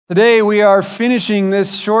Today we are finishing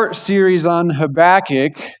this short series on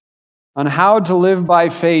Habakkuk, on how to live by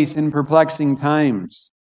faith in perplexing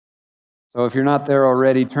times. So if you're not there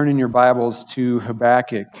already, turn in your Bibles to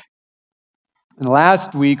Habakkuk. And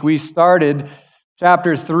last week we started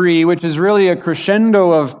chapter 3, which is really a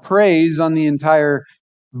crescendo of praise on the entire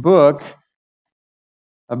book.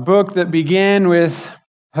 A book that began with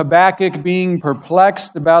Habakkuk being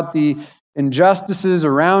perplexed about the injustices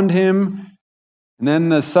around him, and then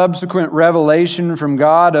the subsequent revelation from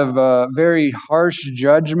God of a very harsh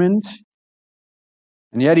judgment.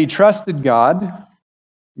 And yet he trusted God,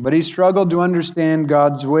 but he struggled to understand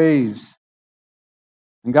God's ways.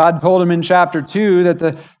 And God told him in chapter 2 that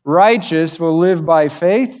the righteous will live by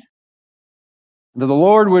faith, that the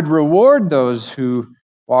Lord would reward those who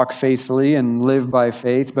walk faithfully and live by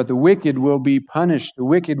faith, but the wicked will be punished, the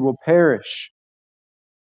wicked will perish.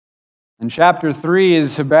 And chapter 3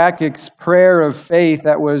 is Habakkuk's prayer of faith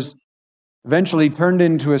that was eventually turned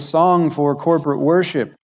into a song for corporate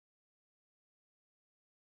worship.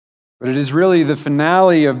 But it is really the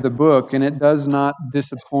finale of the book, and it does not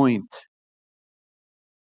disappoint.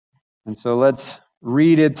 And so let's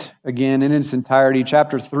read it again in its entirety,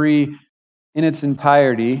 chapter 3 in its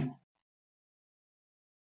entirety,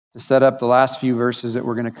 to set up the last few verses that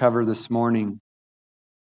we're going to cover this morning.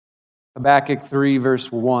 Habakkuk 3,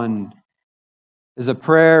 verse 1. Is a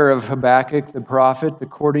prayer of Habakkuk the prophet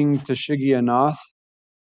according to Shigionoth.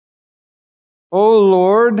 O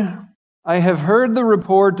Lord, I have heard the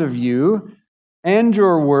report of you, and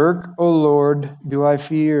your work, O Lord, do I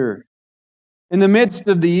fear. In the midst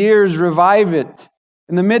of the years, revive it.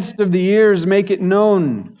 In the midst of the years, make it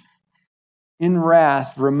known. In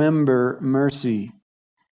wrath, remember mercy.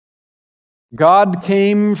 God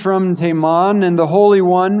came from Teman, and the Holy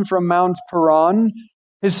One from Mount Paran.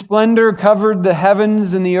 His splendor covered the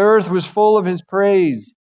heavens, and the earth was full of His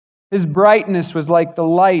praise. His brightness was like the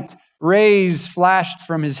light. Rays flashed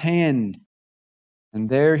from His hand, and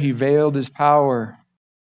there He veiled His power.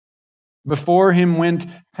 Before Him went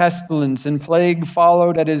pestilence, and plague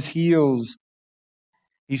followed at His heels.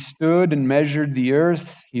 He stood and measured the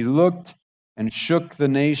earth. He looked and shook the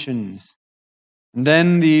nations. And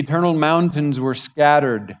then the eternal mountains were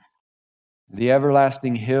scattered. The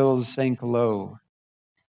everlasting hills sank low.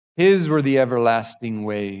 His were the everlasting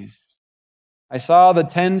ways. I saw the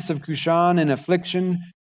tents of Cushan in affliction.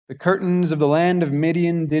 The curtains of the land of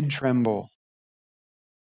Midian did tremble.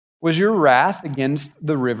 Was your wrath against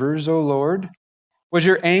the rivers, O Lord? Was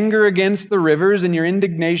your anger against the rivers and your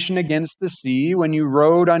indignation against the sea when you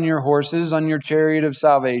rode on your horses on your chariot of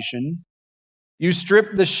salvation? You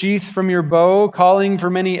stripped the sheath from your bow, calling for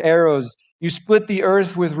many arrows. You split the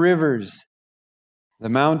earth with rivers. The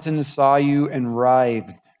mountains saw you and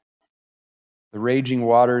writhed. The raging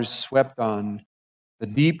waters swept on. The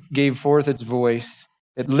deep gave forth its voice.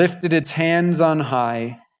 It lifted its hands on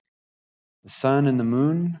high. The sun and the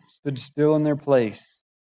moon stood still in their place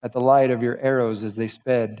at the light of your arrows as they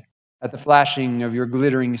sped, at the flashing of your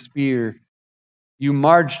glittering spear. You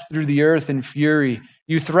marched through the earth in fury.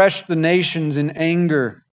 You threshed the nations in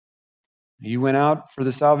anger. You went out for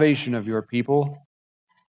the salvation of your people,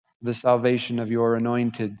 the salvation of your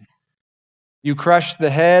anointed. You crushed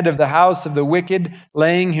the head of the house of the wicked,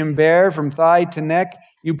 laying him bare from thigh to neck.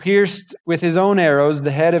 You pierced with his own arrows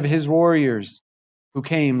the head of his warriors, who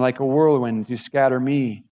came like a whirlwind to scatter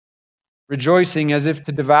me, rejoicing as if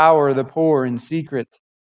to devour the poor in secret.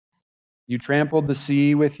 You trampled the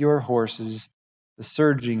sea with your horses, the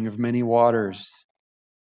surging of many waters.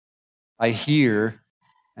 I hear,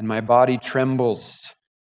 and my body trembles.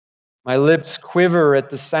 My lips quiver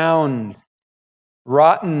at the sound.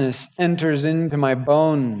 Rottenness enters into my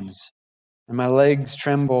bones, and my legs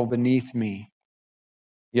tremble beneath me.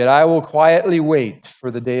 Yet I will quietly wait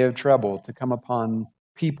for the day of trouble to come upon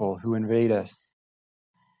people who invade us.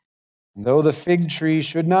 And though the fig tree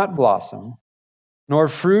should not blossom, nor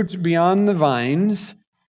fruit beyond the vines,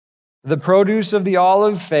 the produce of the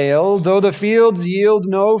olive fail, though the fields yield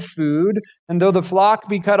no food, and though the flock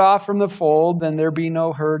be cut off from the fold, and there be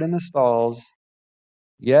no herd in the stalls,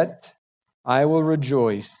 yet I will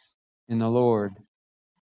rejoice in the Lord.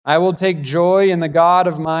 I will take joy in the God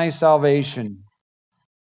of my salvation.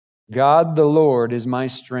 God the Lord is my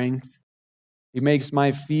strength. He makes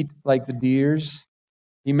my feet like the deer's.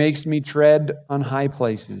 He makes me tread on high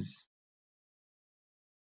places.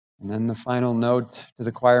 And then the final note to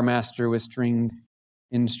the choir master with stringed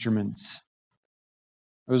instruments.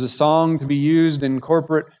 It was a song to be used in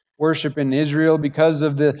corporate worship in Israel because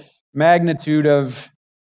of the magnitude of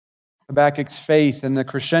Habakkuk's faith and the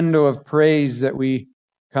crescendo of praise that we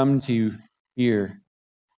come to here.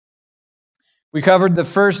 We covered the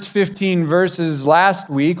first 15 verses last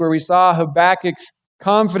week where we saw Habakkuk's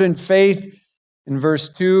confident faith in verse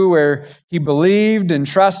 2, where he believed and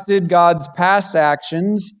trusted God's past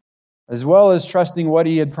actions, as well as trusting what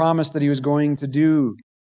he had promised that he was going to do.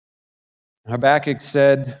 Habakkuk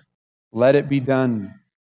said, "Let it be done."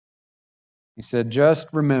 He said, "Just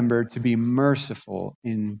remember to be merciful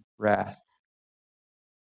in wrath."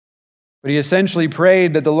 But he essentially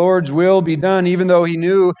prayed that the Lord's will be done, even though he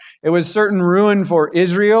knew it was certain ruin for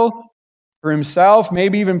Israel, for himself,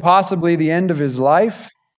 maybe even possibly the end of his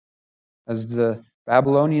life, as the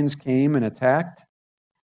Babylonians came and attacked.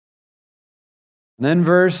 And then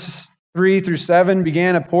verse 3 through 7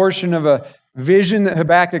 began a portion of a vision that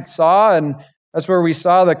Habakkuk saw, and that's where we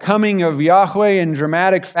saw the coming of Yahweh in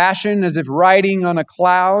dramatic fashion, as if riding on a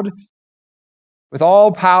cloud, with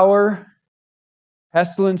all power,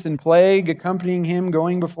 pestilence and plague accompanying him,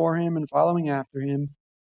 going before him and following after him.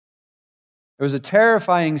 It was a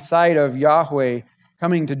terrifying sight of Yahweh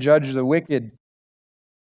coming to judge the wicked.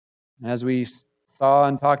 As we saw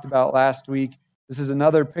and talked about last week, this is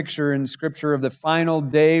another picture in Scripture of the final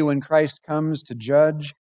day when Christ comes to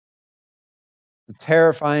judge. The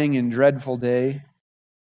terrifying and dreadful day.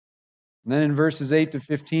 And then in verses 8 to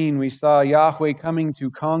 15, we saw Yahweh coming to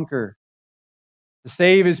conquer, to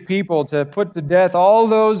save his people, to put to death all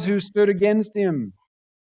those who stood against him.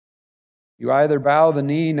 You either bow the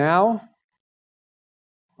knee now,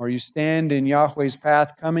 or you stand in Yahweh's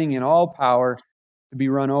path, coming in all power to be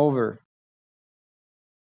run over.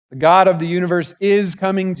 The God of the universe is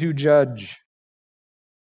coming to judge.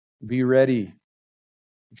 Be ready.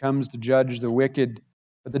 He comes to judge the wicked.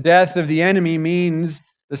 But the death of the enemy means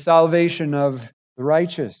the salvation of the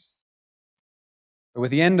righteous. But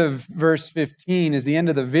with the end of verse 15 is the end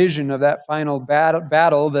of the vision of that final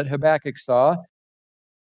battle that Habakkuk saw.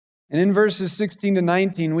 And in verses 16 to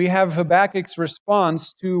 19, we have Habakkuk's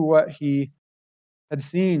response to what he had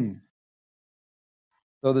seen.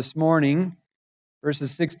 So this morning,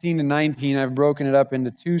 verses 16 to 19, I've broken it up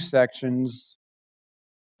into two sections.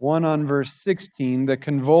 One on verse 16, the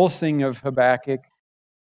convulsing of Habakkuk,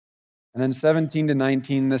 and then 17 to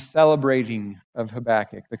 19, the celebrating of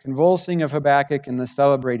Habakkuk. The convulsing of Habakkuk and the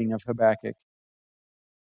celebrating of Habakkuk.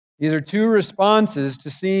 These are two responses to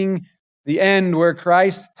seeing the end where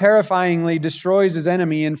Christ terrifyingly destroys his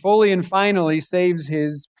enemy and fully and finally saves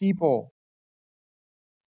his people.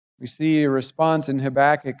 We see a response in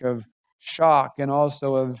Habakkuk of shock and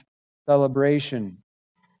also of celebration.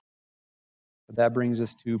 But that brings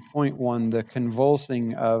us to point one, the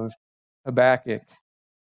convulsing of Habakkuk.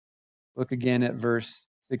 Look again at verse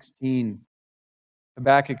 16.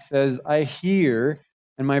 Habakkuk says, "I hear,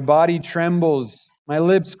 and my body trembles. My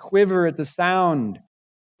lips quiver at the sound.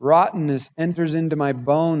 Rottenness enters into my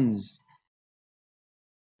bones.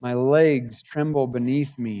 My legs tremble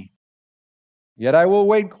beneath me. Yet I will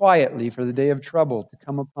wait quietly for the day of trouble to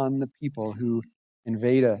come upon the people who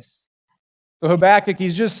invade us." So Habakkuk,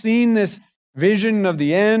 he's just seen this vision of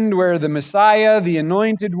the end where the Messiah, the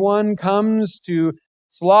anointed one, comes to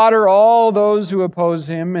slaughter all those who oppose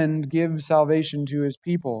him and give salvation to his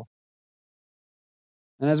people.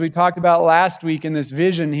 And as we talked about last week in this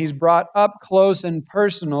vision, he's brought up close and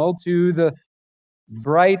personal to the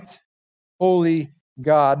bright, holy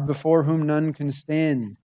God before whom none can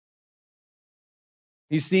stand.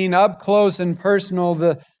 He's seen up close and personal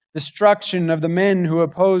the destruction of the men who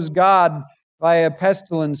oppose God via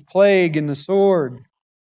pestilence, plague, and the sword.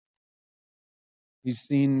 He's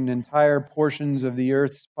seen entire portions of the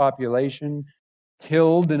earth's population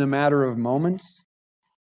killed in a matter of moments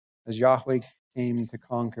as Yahweh came to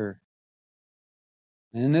conquer.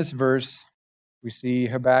 And in this verse, we see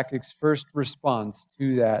Habakkuk's first response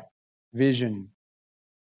to that vision.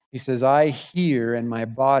 He says, "I hear and my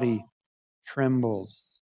body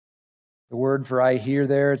trembles." The word for "I hear"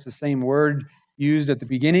 there, it's the same word used at the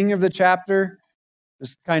beginning of the chapter,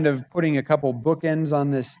 just kind of putting a couple bookends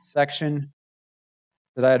on this section.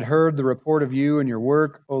 That I had heard the report of you and your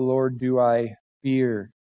work, O Lord, do I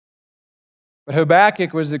fear. But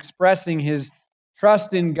Habakkuk was expressing his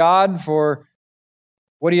trust in God for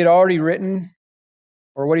what he had already written,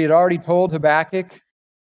 or what he had already told Habakkuk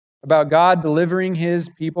about God delivering his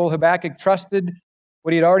people. Habakkuk trusted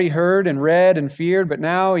what he had already heard and read and feared, but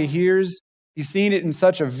now he's seen it in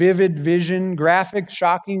such a vivid vision, graphic,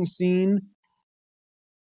 shocking scene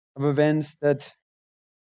of events that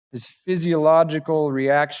his physiological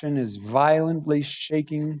reaction is violently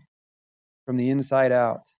shaking from the inside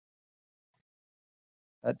out.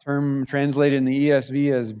 That term translated in the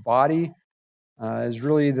ESV as body is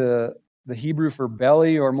really the Hebrew for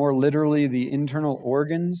belly, or more literally, the internal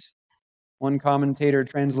organs. One commentator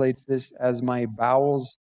translates this as my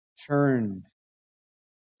bowels churned.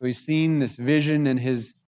 So he's seen this vision in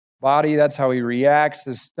his body. That's how he reacts.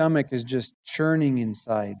 His stomach is just churning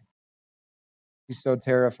inside. He's so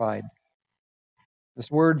terrified. This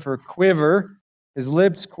word for quiver, his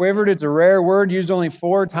lips quivered. It's a rare word used only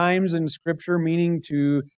 4 times in Scripture, meaning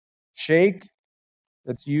to shake.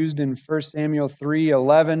 That's used in 1 Samuel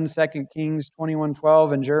 3:11, 2 Kings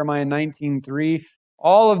 21:12, and Jeremiah 19:3.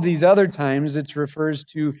 All of these other times, it refers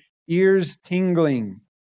to ears tingling.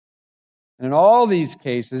 And in all these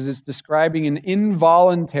cases, it's describing an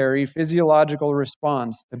involuntary physiological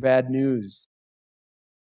response to bad news.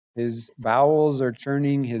 His bowels are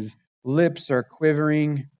churning, his lips are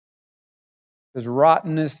quivering. His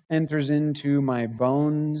rottenness enters into my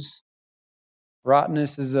bones.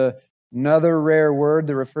 Rottenness is another rare word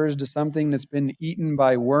that refers to something that's been eaten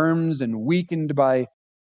by worms and weakened by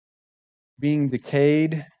being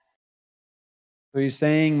decayed. So he's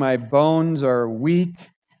saying my bones are weak,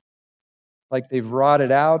 like they've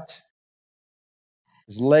rotted out.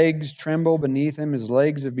 His legs tremble beneath him. His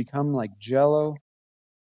legs have become like jello.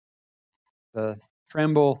 The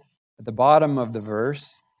tremble at the bottom of the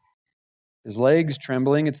verse. His legs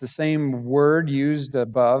trembling. It's the same word used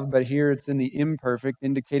above, but here it's in the imperfect,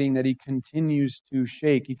 indicating that he continues to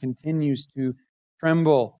shake. He continues to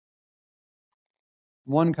tremble.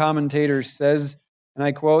 One commentator says, and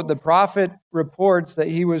I quote, "The prophet reports that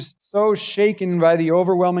he was so shaken by the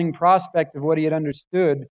overwhelming prospect of what he had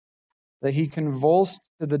understood that he convulsed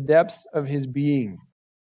to the depths of his being."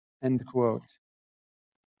 End quote.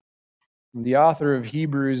 The author of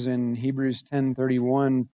Hebrews in Hebrews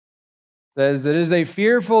 10:31 says, "It is a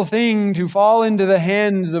fearful thing to fall into the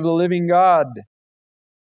hands of the living God."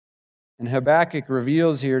 And Habakkuk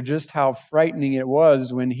reveals here just how frightening it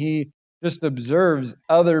was when he just observes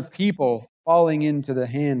other people falling into the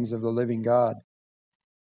hands of the living God.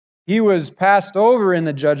 He was passed over in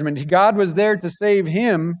the judgment. God was there to save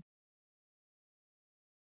him,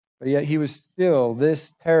 but yet he was still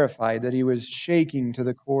this terrified that he was shaking to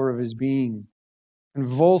the core of his being,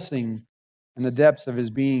 convulsing in the depths of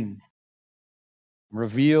his being.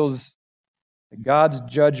 Reveals that God's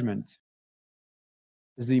judgment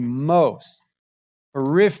is the most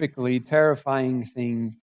horrifically terrifying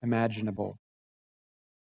thing imaginable.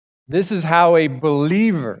 This is how a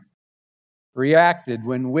believer reacted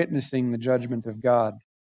when witnessing the judgment of God.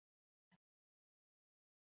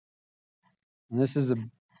 And this is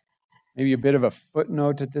maybe a bit of a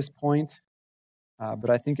footnote at this point, but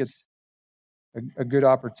I think it's a good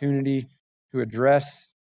opportunity to address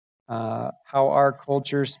how our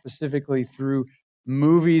culture, specifically through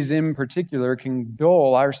movies in particular, can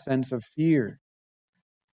dull our sense of fear,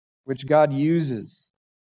 which God uses.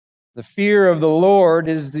 The fear of the Lord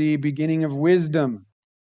is the beginning of wisdom,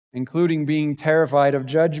 including being terrified of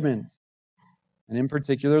judgment, and in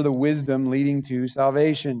particular, the wisdom leading to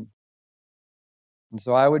salvation. And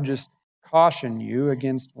so I would just caution you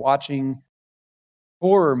against watching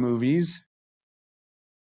horror movies,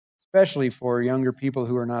 especially for younger people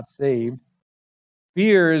who are not saved.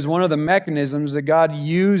 Fear is one of the mechanisms that God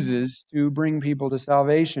uses to bring people to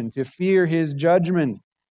salvation, to fear His judgment.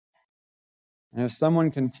 And if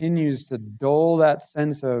someone continues to dull that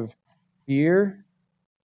sense of fear,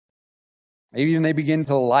 maybe even they begin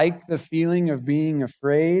to like the feeling of being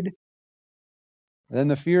afraid, then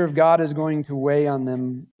the fear of God is going to weigh on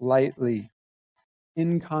them lightly,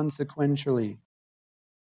 inconsequentially.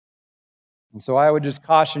 And so I would just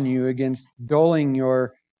caution you against dulling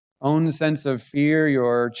your own sense of fear,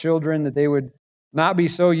 your children, that they would not be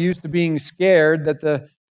so used to being scared that the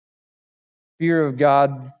fear of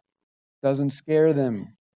God doesn't scare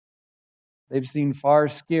them. They've seen far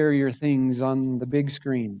scarier things on the big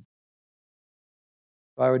screen.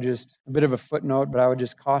 So I would just, a bit of a footnote, but I would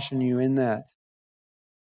just caution you in that.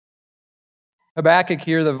 Habakkuk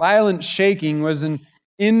here, the violent shaking was an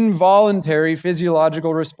involuntary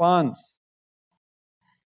physiological response.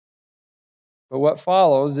 But what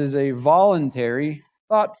follows is a voluntary,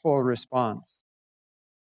 thoughtful response.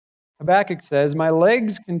 Habakkuk says, "My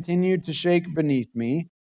legs continue to shake beneath me,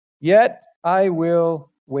 yet I will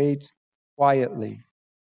wait quietly."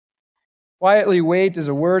 Quietly wait is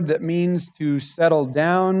a word that means to settle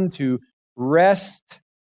down, to rest.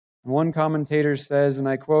 One commentator says, and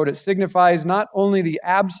I quote, "It signifies not only the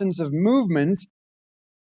absence of movement,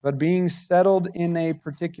 but being settled in a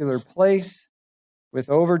particular place with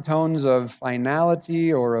overtones of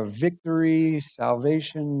finality or of victory,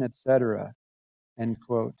 salvation, etc." End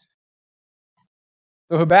quote.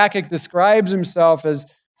 So Habakkuk describes himself as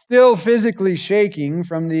still physically shaking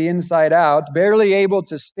from the inside out, barely able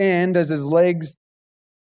to stand as his legs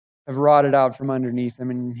have rotted out from underneath him.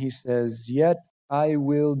 And he says, "Yet I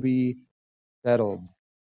will be settled."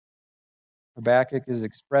 Habakkuk is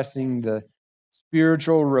expressing the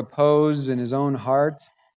spiritual repose in his own heart,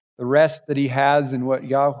 the rest that he has in what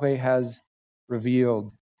Yahweh has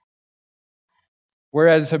revealed.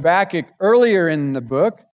 Whereas Habakkuk, earlier in the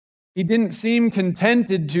book, he didn't seem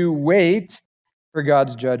contented to wait for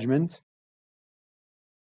God's judgment.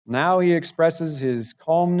 Now he expresses his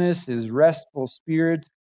calmness, his restful spirit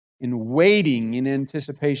in waiting in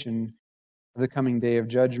anticipation of the coming day of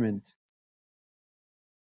judgment.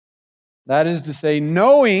 That is to say,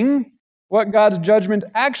 knowing what God's judgment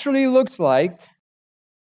actually looks like,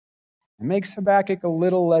 it makes Habakkuk a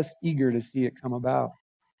little less eager to see it come about.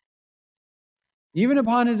 Even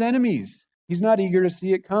upon his enemies, he's not eager to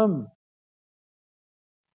see it come.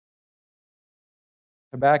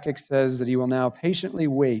 Habakkuk says that he will now patiently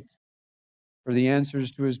wait for the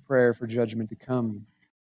answers to his prayer for judgment to come,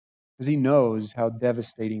 because he knows how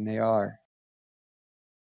devastating they are.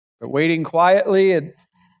 But waiting quietly, it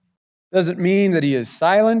doesn't mean that he is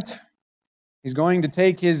silent. He's going to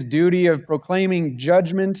take his duty of proclaiming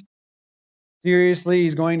judgment seriously.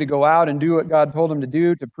 He's going to go out and do what God told him to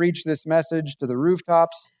do, to preach this message to the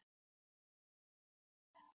rooftops.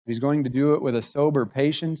 He's going to do it with a sober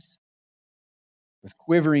patience, with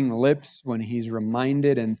quivering lips when he's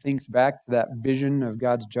reminded and thinks back to that vision of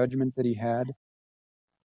God's judgment that he had.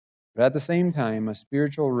 But at the same time, a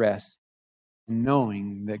spiritual rest in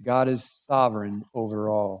knowing that God is sovereign over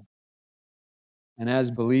all. And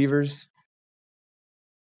as believers,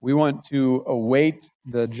 we want to await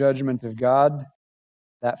the judgment of God,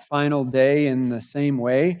 that final day, in the same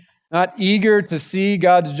way. Not eager to see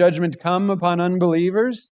God's judgment come upon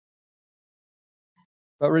unbelievers,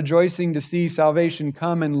 but rejoicing to see salvation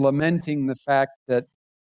come and lamenting the fact that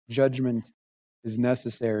judgment is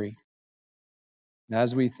necessary. And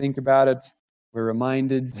as we think about it, we're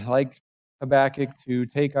reminded, like Habakkuk, to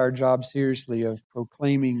take our job seriously of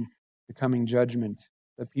proclaiming the coming judgment,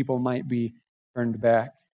 that people might be turned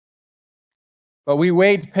back. But we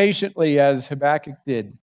wait patiently as Habakkuk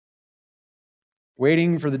did,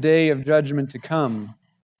 waiting for the day of judgment to come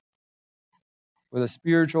with a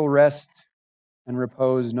spiritual rest and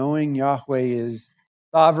repose, knowing Yahweh is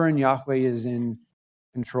sovereign, Yahweh is in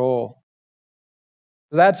control.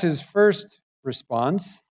 So that's his first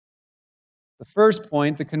response. The first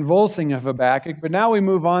point, the convulsing of Habakkuk. But now we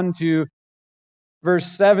move on to verse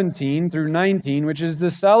 17 through 19, which is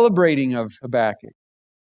the celebrating of Habakkuk.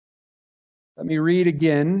 Let me read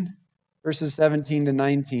again, verses 17 to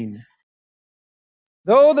 19.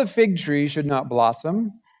 Though the fig tree should not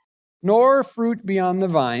blossom, nor fruit be on the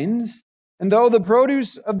vines, and though the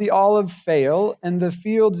produce of the olive fail, and the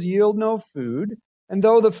fields yield no food, and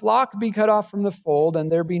though the flock be cut off from the fold,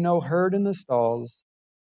 and there be no herd in the stalls,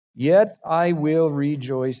 yet I will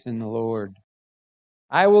rejoice in the Lord.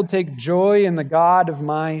 I will take joy in the God of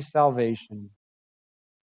my salvation.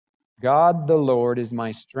 God the Lord is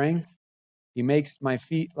my strength. He makes my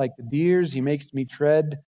feet like the deer's. He makes me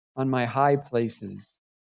tread on my high places.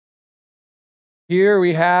 Here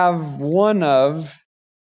we have one of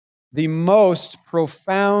the most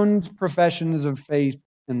profound professions of faith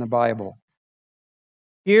in the Bible.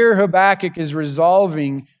 Here Habakkuk is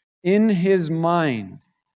resolving in his mind,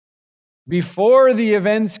 before the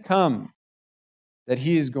events come, that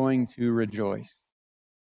he is going to rejoice.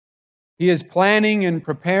 He is planning and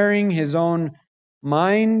preparing his own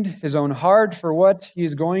mind, his own heart for what he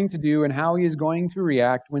is going to do and how he is going to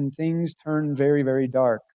react when things turn very, very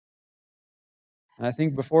dark. And I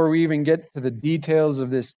think before we even get to the details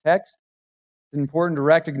of this text, it's important to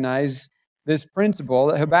recognize this principle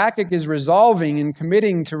that Habakkuk is resolving and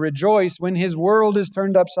committing to rejoice when his world is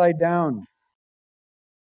turned upside down.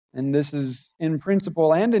 And this is, in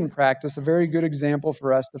principle and in practice, a very good example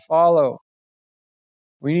for us to follow.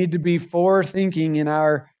 We need to be forethinking in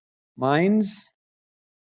our minds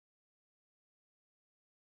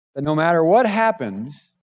that no matter what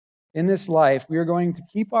happens in this life, we are going to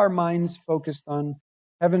keep our minds focused on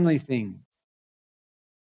heavenly things.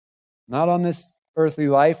 Not on this earthly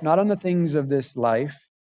life, not on the things of this life.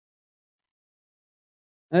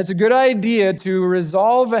 And it's a good idea to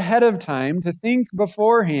resolve ahead of time, to think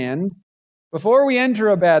beforehand, before we enter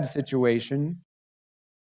a bad situation,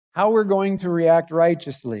 how we're going to react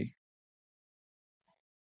righteously.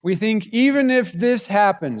 We think, even if this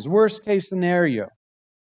happens, worst case scenario,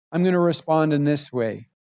 I'm going to respond in this way.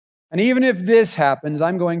 And even if this happens,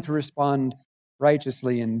 I'm going to respond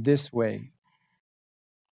righteously in this way.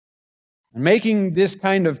 And making this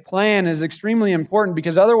kind of plan is extremely important,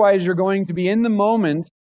 because otherwise you're going to be in the moment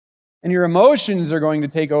and your emotions are going to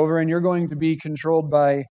take over and you're going to be controlled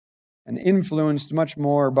by and influenced much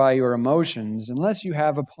more by your emotions unless you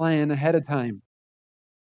have a plan ahead of time.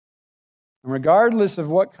 And regardless of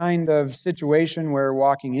what kind of situation we're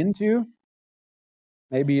walking into,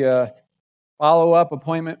 maybe a follow-up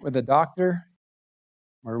appointment with a doctor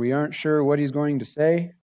where we aren't sure what he's going to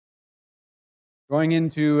say, going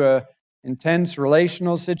into an intense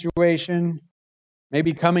relational situation,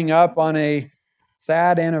 maybe coming up on a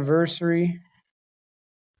sad anniversary.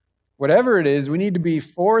 Whatever it is, we need to be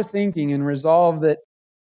forethinking and resolve that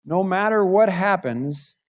no matter what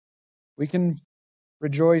happens, we can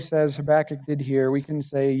rejoice as Habakkuk did here. We can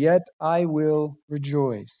say, "Yet I will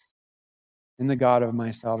rejoice in the God of my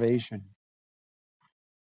salvation."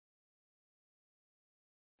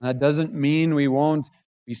 That doesn't mean we won't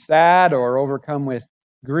be sad or overcome with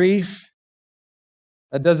grief.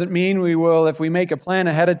 That doesn't mean we will, if we make a plan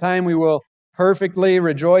ahead of time, we will perfectly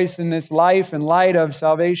rejoice in this life in light of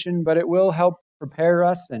salvation, but it will help prepare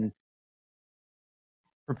us to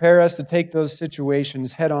take those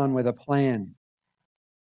situations head on with a plan.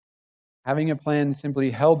 Having a plan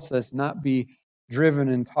simply helps us not be driven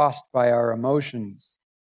and tossed by our emotions.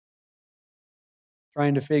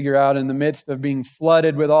 Trying to figure out in the midst of being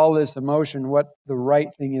flooded with all this emotion what the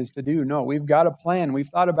right thing is to do. No, we've got a plan. We've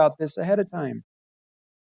thought about this ahead of time.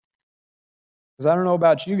 Because I don't know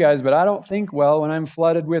about you guys, but I don't think well when I'm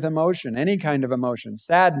flooded with emotion, any kind of emotion,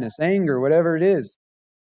 sadness, anger, whatever it is.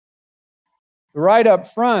 Right up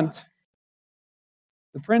front,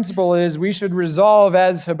 the principle is we should resolve,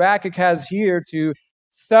 as Habakkuk has here, to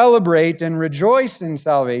celebrate and rejoice in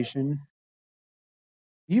salvation,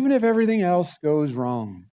 even if everything else goes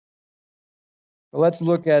wrong. But let's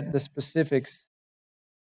look at the specifics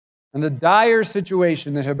and the dire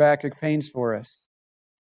situation that Habakkuk paints for us.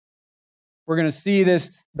 We're going to see this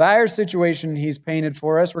dire situation he's painted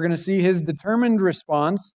for us. We're going to see his determined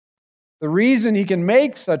response, the reason he can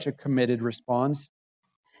make such a committed response,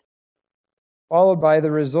 followed by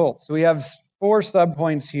the result. So we have 4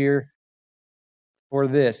 subpoints here for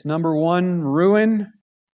this. Number 1, ruin.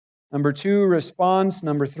 Number 2, response.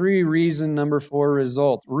 Number 3, reason. Number 4,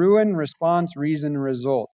 result. Ruin, response, reason,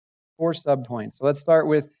 result. 4 subpoints. So let's start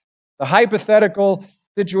with the hypothetical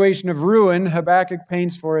situation of ruin Habakkuk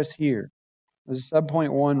paints for us here. This is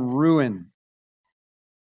subpoint 1, ruin.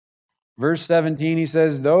 Verse 17, he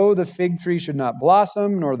says, "Though the fig tree should not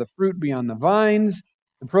blossom, nor the fruit be on the vines,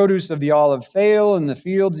 the produce of the olive fail, and the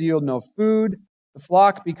fields yield no food, the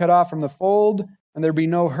flock be cut off from the fold, and there be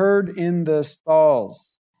no herd in the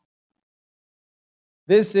stalls."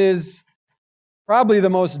 This is probably the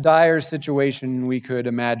most dire situation we could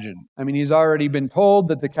imagine. I mean, he's already been told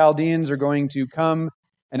that the Chaldeans are going to come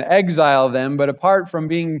and exile them, but apart from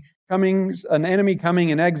an enemy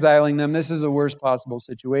coming and exiling them, this is the worst possible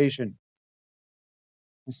situation.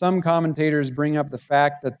 And some commentators bring up the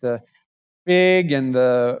fact that the fig and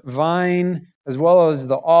the vine, as well as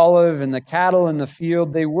the olive and the cattle in the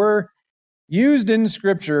field, they were used in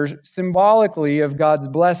Scripture symbolically of God's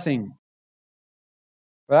blessing.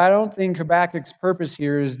 But I don't think Habakkuk's purpose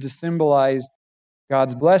here is to symbolize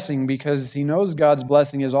God's blessing, because he knows God's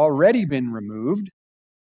blessing has already been removed.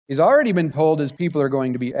 He's already been told his people are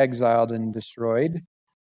going to be exiled and destroyed.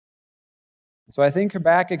 So I think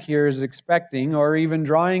Habakkuk here is expecting, or even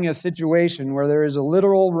drawing a situation where there is a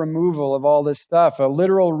literal removal of all this stuff, a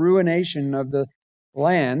literal ruination of the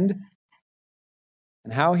land,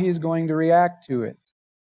 and how he is going to react to it.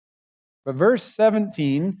 But verse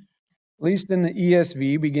 17, at least in the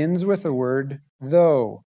ESV, begins with the word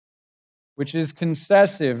though, which is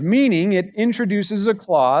concessive, meaning it introduces a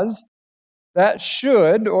clause that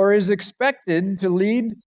should or is expected to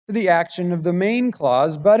lead to the action of the main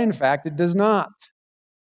clause, but in fact it does not.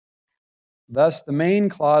 Thus, the main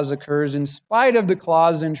clause occurs in spite of the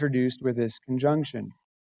clause introduced with this conjunction.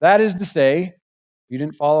 That is to say, you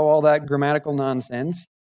didn't follow all that grammatical nonsense.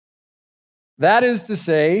 That is to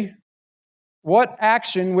say, what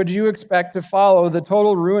action would you expect to follow the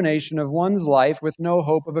total ruination of one's life with no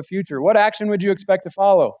hope of a future? What action would you expect to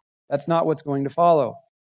follow? That's not what's going to follow.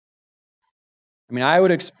 I mean, I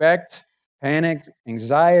would expect panic,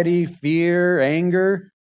 anxiety, fear,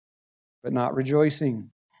 anger, but not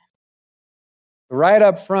rejoicing. Right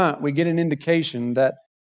up front, we get an indication that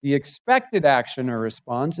the expected action or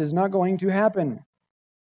response is not going to happen.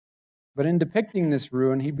 But in depicting this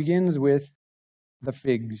ruin, he begins with the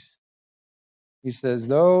figs. He says,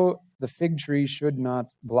 though the fig tree should not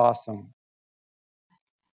blossom.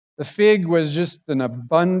 The fig was just an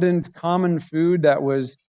abundant common food that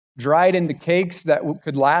was dried into cakes that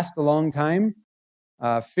could last a long time.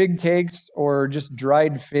 Fig cakes, or just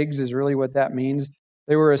dried figs, is really what that means.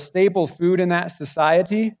 They were a staple food in that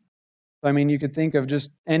society. So, I mean, you could think of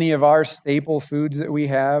just any of our staple foods that we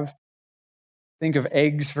have. Think of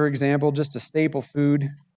eggs, for example, just a staple food,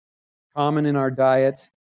 common in our diet.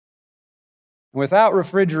 Without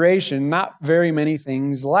refrigeration, not very many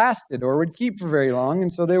things lasted or would keep for very long,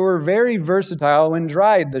 and so they were very versatile when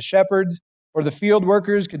dried. The shepherds or the field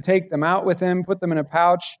workers could take them out with them, put them in a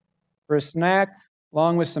pouch for a snack,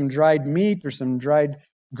 along with some dried meat or some dried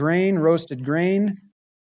grain, roasted grain.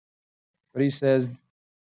 But he says,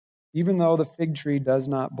 even though the fig tree does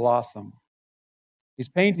not blossom, he's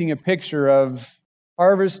painting a picture of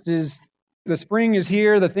the spring is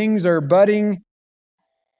here, the things are budding,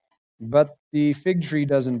 but the fig tree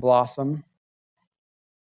doesn't blossom.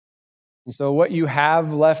 And so what you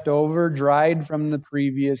have left over, dried from the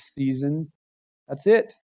previous season, that's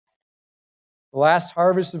it. The last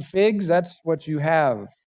harvest of figs, that's what you have.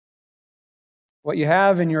 What you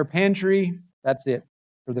have in your pantry, that's it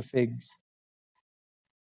for the figs.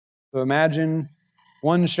 So imagine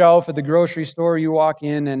one shelf at the grocery store, you walk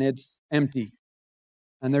in and it's empty.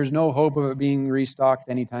 And there's no hope of it being restocked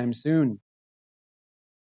anytime soon.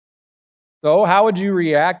 So how would you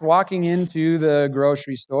react walking into the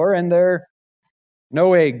grocery store and there are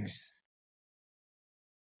no eggs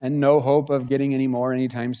and no hope of getting any more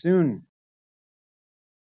anytime soon?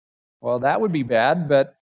 Well, that would be bad,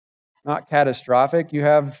 but not catastrophic. You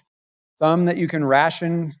have some that you can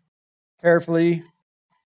ration carefully,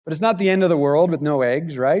 but it's not the end of the world with no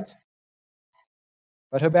eggs, right?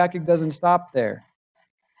 But Habakkuk doesn't stop there.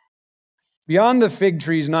 Beyond the fig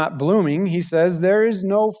trees not blooming, he says, there is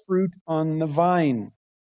no fruit on the vine.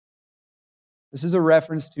 This is a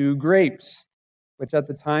reference to grapes, which at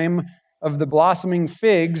the time of the blossoming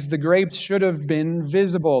figs, the grapes should have been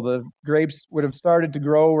visible. The grapes would have started to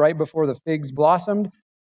grow right before the figs blossomed.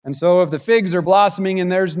 And so if the figs are blossoming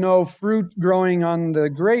and there's no fruit growing on the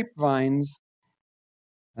grapevines,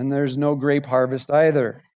 then there's no grape harvest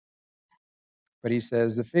either. But he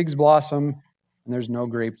says the figs blossom and there's no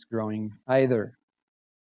grapes growing either.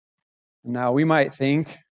 Now we might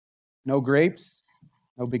think, no grapes,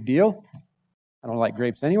 no big deal. I don't like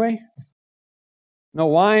grapes anyway. No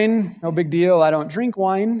wine, no big deal. I don't drink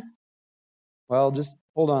wine. Well, just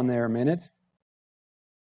hold on there a minute.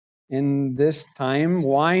 In this time,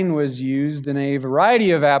 wine was used in a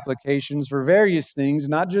variety of applications for various things,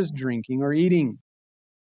 not just drinking or eating.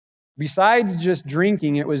 Besides just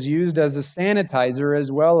drinking, it was used as a sanitizer as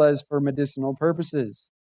well as for medicinal purposes.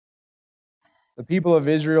 The people of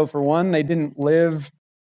Israel, for one, they didn't live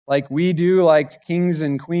like we do, like kings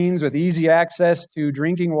and queens with easy access to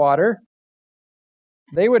drinking water.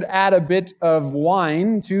 They would add a bit of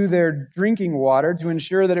wine to their drinking water to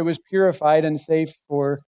ensure that it was purified and safe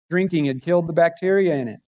for drinking. It killed the bacteria in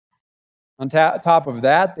it. On top of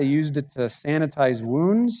that, they used it to sanitize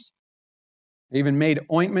wounds. They even made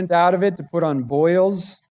ointment out of it to put on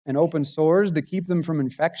boils and open sores to keep them from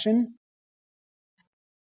infection.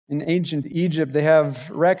 In ancient Egypt, they have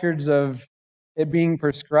records of it being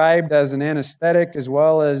prescribed as an anesthetic, as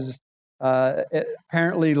well as it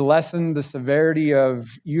apparently lessened the severity of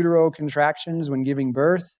utero contractions when giving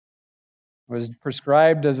birth. It was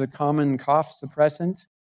prescribed as a common cough suppressant.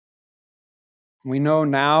 We know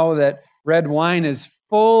now that red wine is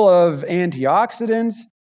full of antioxidants,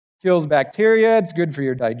 kills bacteria, it's good for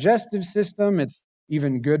your digestive system, it's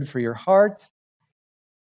even good for your heart.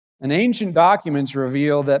 And ancient documents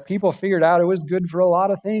reveal that people figured out it was good for a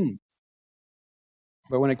lot of things.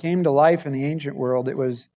 But when it came to life in the ancient world, it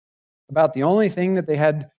was about the only thing that they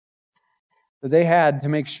had to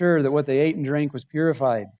make sure that what they ate and drank was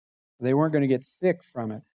purified. They weren't going to get sick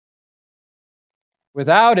from it.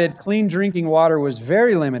 Without it, clean drinking water was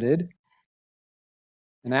very limited.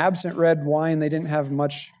 And absent red wine, they didn't have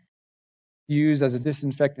much to use as a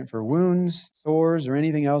disinfectant for wounds, sores, or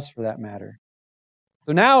anything else for that matter.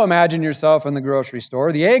 So now imagine yourself in the grocery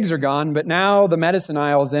store. The eggs are gone, but now the medicine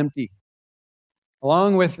aisle is empty,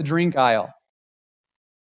 along with the drink aisle.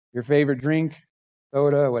 Your favorite drink,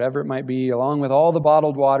 soda, whatever it might be, along with all the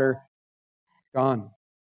bottled water, gone.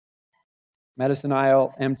 Medicine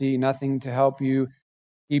aisle empty, nothing to help you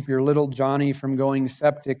keep your little Johnny from going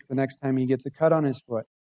septic the next time he gets a cut on his foot.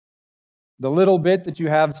 The little bit that you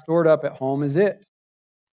have stored up at home is it.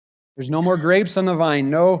 There's no more grapes on the vine,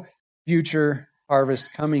 no future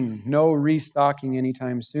harvest coming, no restocking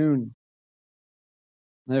anytime soon.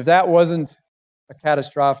 And if that wasn't a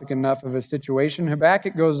catastrophic enough of a situation,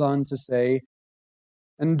 Habakkuk goes on to say,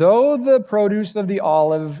 and though the produce of the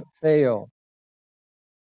olive fail.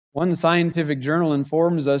 One scientific journal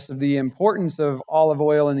informs us of the importance of olive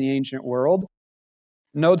oil in the ancient world.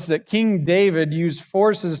 Notes that King David used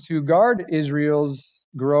forces to guard Israel's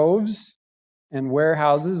groves and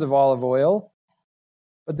warehouses of olive oil.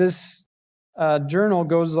 But this journal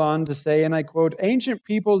goes on to say, and I quote, "Ancient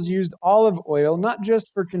peoples used olive oil not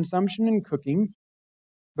just for consumption and cooking,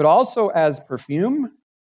 but also as perfume,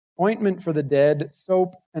 ointment for the dead,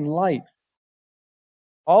 soap, and lights.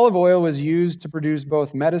 Olive oil was used to produce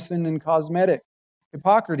both medicine and cosmetic.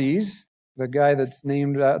 Hippocrates, the guy that's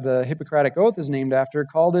named, the Hippocratic Oath is named after,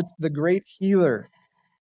 called it the great healer.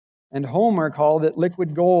 And Homer called it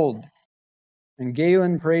liquid gold. And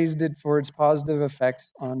Galen praised it for its positive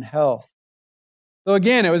effects on health." So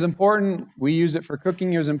again, it was important. We use it for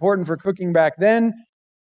cooking. It was important for cooking back then.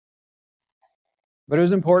 But it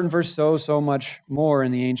was important for so much more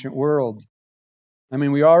in the ancient world. I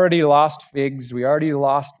mean, we already lost figs. We already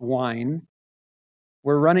lost wine.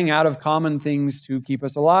 We're running out of common things to keep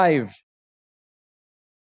us alive.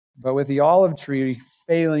 But with the olive tree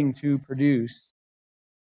failing to produce,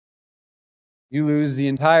 you lose the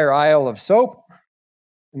entire aisle of soap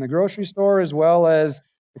in the grocery store as well as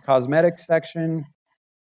the cosmetic section,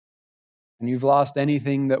 and you've lost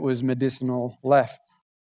anything that was medicinal left.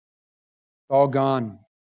 It's all gone,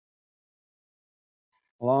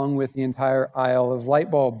 along with the entire aisle of light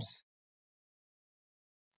bulbs.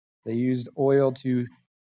 They used oil to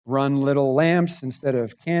run little lamps instead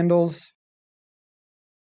of candles. It's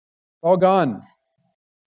all gone.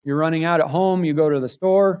 You're running out at home, you go to the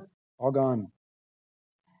store, all gone.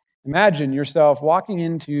 Imagine yourself walking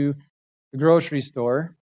into the grocery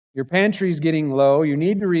store, your pantry's getting low, you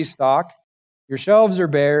need to restock, your shelves are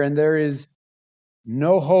bare, and there is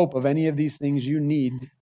no hope of any of these things you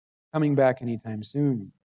need coming back anytime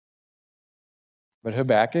soon. But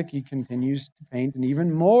Habakkuk, he continues to paint an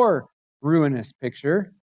even more ruinous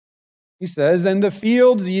picture. He says, "And the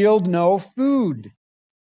fields yield no food."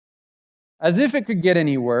 As if it could get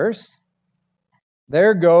any worse.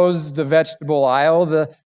 There goes the vegetable aisle,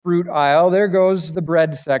 the fruit aisle. There goes the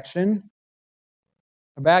bread section.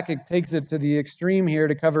 Habakkuk takes it to the extreme here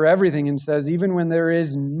to cover everything and says, even when there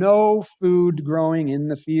is no food growing in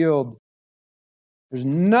the field, there's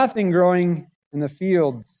nothing growing in the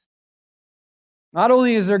fields. Not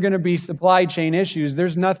only is there going to be supply chain issues,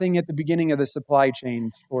 there's nothing at the beginning of the supply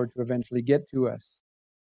chain for it to eventually get to us.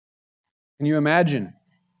 Can you imagine?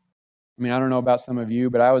 I mean, I don't know about some of you,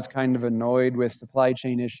 but I was kind of annoyed with supply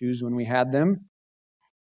chain issues when we had them.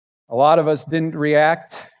 A lot of us didn't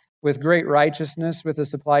react with great righteousness with the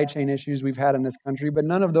supply chain issues we've had in this country, but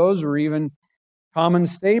none of those were even common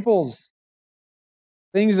staples,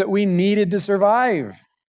 things that we needed to survive.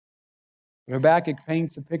 But Habakkuk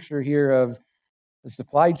paints a picture here of the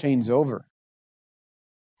supply chain's over.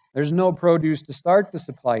 There's no produce to start the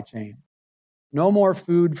supply chain. No more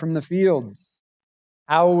food from the fields.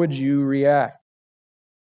 How would you react?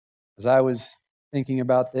 As I was thinking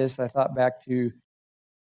about this, I thought back to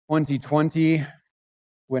 2020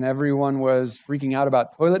 when everyone was freaking out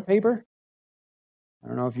about toilet paper. I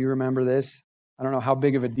don't know if you remember this. I don't know how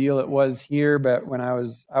big of a deal it was here, but when I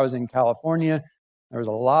was in California, there was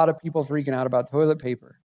a lot of people freaking out about toilet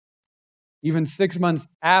paper. Even 6 months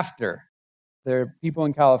after, people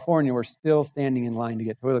in California were still standing in line to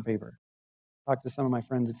get toilet paper. Talked to some of my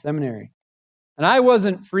friends at seminary. And I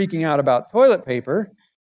wasn't freaking out about toilet paper.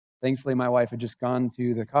 Thankfully, my wife had just gone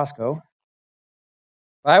to the Costco.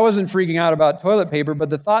 I wasn't freaking out about toilet paper, but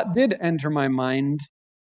the thought did enter my mind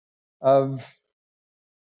of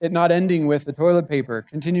it not ending with the toilet paper,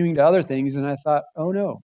 continuing to other things, and I thought, oh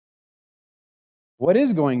no. What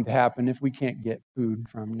is going to happen if we can't get food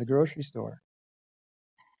from the grocery store?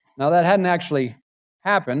 Now, that hadn't actually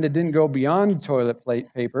happened. It didn't go beyond toilet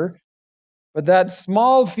paper. But that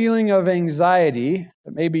small feeling of anxiety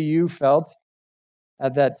that maybe you felt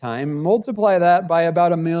at that time, multiply that by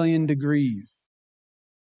about 1,000,000 degrees.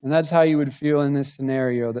 And that's how you would feel in this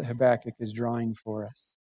scenario that Habakkuk is drawing for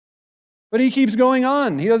us. But he keeps going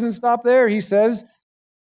on. He doesn't stop there. He says,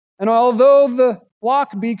 "And although the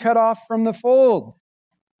flock be cut off from the fold."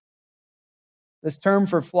 This term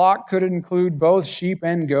for flock could include both sheep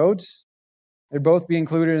and goats. They'd both be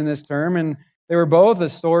included in this term, and they were both a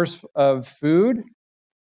source of food.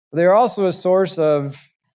 They were also a source of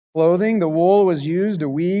clothing. The wool was used to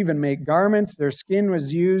weave and make garments. Their skin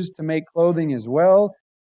was used to make clothing as well.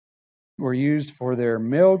 They were used for their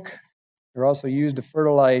milk. They were also used to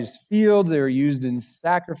fertilize fields. They were used in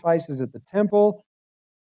sacrifices at the temple.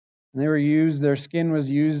 And their skin was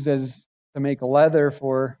used to make leather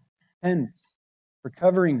for tents, for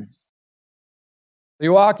coverings. So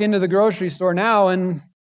you walk into the grocery store now and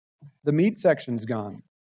the meat section's gone.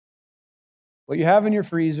 What you have in your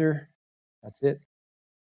freezer, that's it.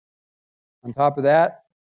 On top of that,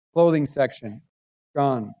 clothing section,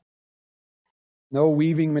 gone. no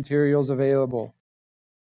weaving materials available,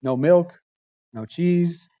 no milk, no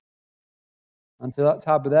cheese. On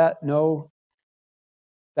top of that, no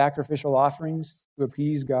sacrificial offerings to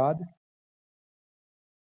appease God,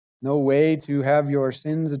 no way to have your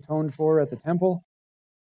sins atoned for at the temple,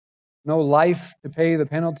 no life to pay the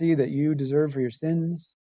penalty that you deserve for your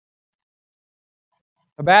sins.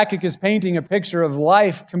 Habakkuk is painting a picture of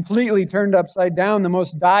life completely turned upside down, the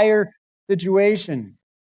most dire situation.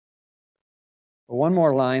 But one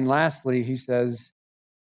more line, lastly, he says,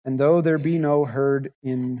 and though there be no herd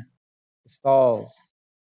in the stalls.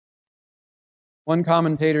 One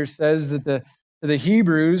commentator says that to the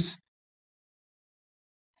Hebrews,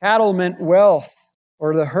 cattle meant wealth,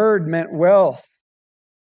 or the herd meant wealth.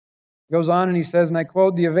 He goes on and he says, and I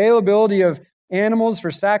quote, the availability of animals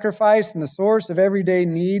for sacrifice and the source of everyday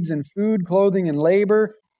needs and food, clothing, and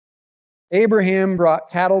labor. Abraham brought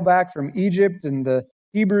cattle back from Egypt, and the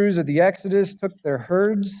Hebrews at the Exodus took their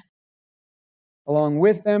herds along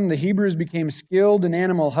with them. The Hebrews became skilled in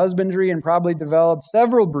animal husbandry and probably developed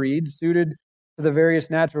several breeds suited to the various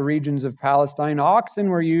natural regions of Palestine. Oxen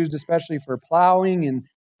were used especially for plowing and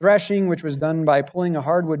threshing, which was done by pulling a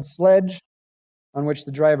hardwood sledge on which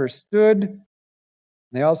the driver stood.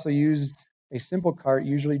 They also used a simple cart,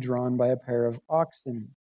 usually drawn by a pair of oxen.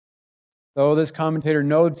 So this commentator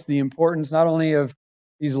notes the importance not only of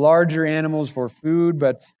these larger animals for food,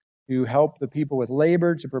 but to help the people with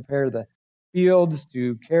labor, to prepare the fields,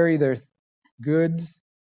 to carry their goods.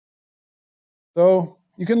 So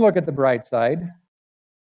you can look at the bright side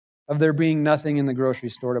of there being nothing in the grocery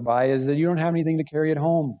store to buy, is that you don't have anything to carry at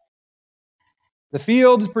home. The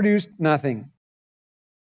fields produced nothing.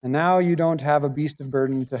 And now you don't have a beast of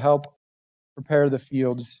burden to help prepare the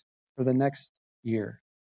fields for the next year.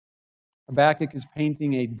 Habakkuk is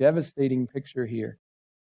painting a devastating picture here,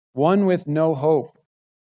 one with no hope.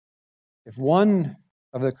 If one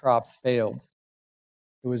of the crops failed,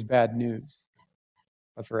 it was bad news.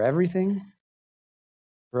 But for everything,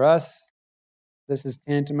 for us, this is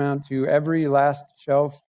tantamount to every last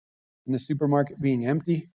shelf in the supermarket being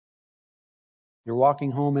empty. You're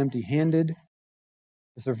walking home empty-handed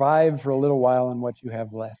to survive for a little while on what you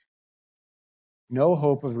have left. No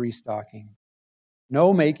hope of restocking.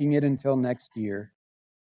 No making it until next year.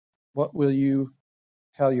 What will you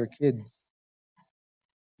tell your kids?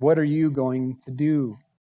 What are you going to do?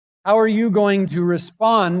 How are you going to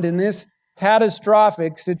respond in this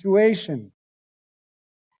catastrophic situation?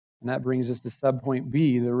 And that brings us to subpoint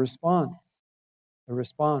B, the response. The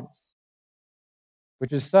response,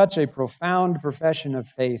 which is such a profound profession of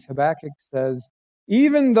faith. Habakkuk says,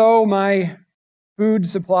 even though my food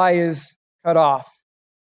supply is cut off,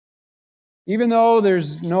 even though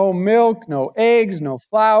there's no milk, no eggs, no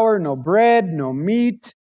flour, no bread, no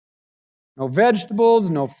meat, no vegetables,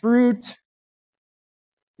 no fruit,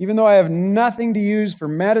 even though I have nothing to use for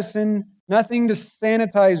medicine, nothing to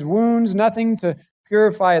sanitize wounds, nothing to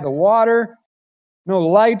purify the water, no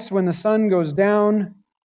lights when the sun goes down,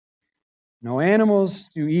 no animals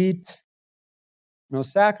to eat, no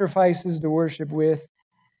sacrifices to worship with,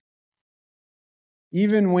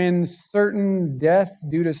 even when certain death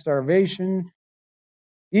due to starvation,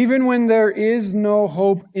 even when there is no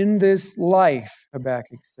hope in this life,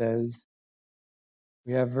 Habakkuk says,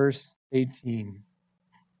 we have verse 18.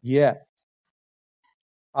 Yet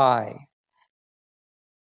I,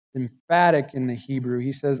 emphatic in the Hebrew,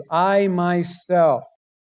 he says, I myself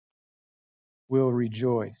will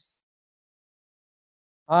rejoice.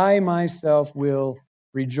 I myself will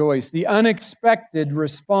rejoice. The unexpected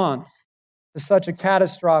response to such a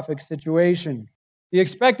catastrophic situation. The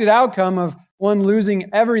expected outcome of one losing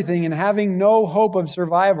everything and having no hope of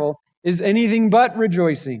survival is anything but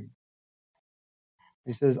rejoicing.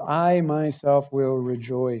 He says, I myself will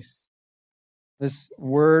rejoice. This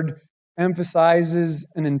word emphasizes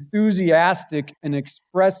an enthusiastic and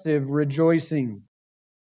expressive rejoicing.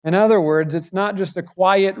 In other words, it's not just a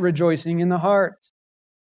quiet rejoicing in the heart.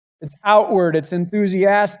 It's outward, it's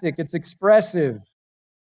enthusiastic, it's expressive.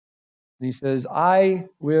 And he says, I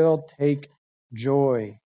will take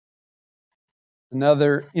joy.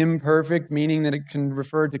 Another imperfect, meaning that it can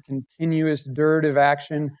refer to continuous durative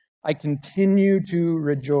action. I continue to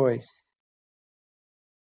rejoice.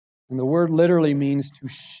 And the word literally means to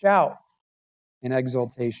shout in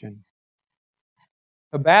exultation.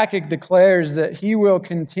 Habakkuk declares that he will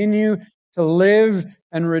continue to live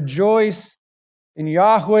and rejoice in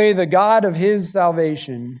Yahweh, the God of his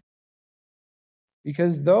salvation.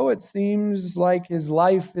 Because though it seems like his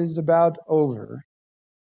life is about over,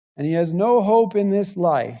 and he has no hope in this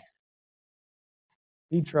life,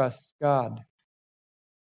 he trusts God.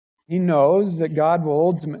 He knows that God will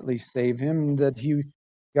ultimately save him, that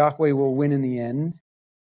Yahweh will win in the end.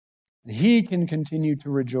 And he can continue to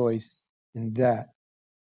rejoice in that.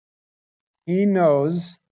 He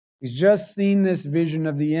knows, he's just seen this vision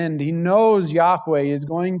of the end. He knows Yahweh is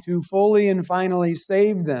going to fully and finally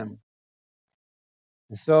save them.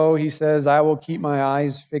 And so he says, I will keep my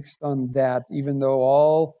eyes fixed on that, even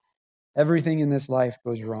though everything in this life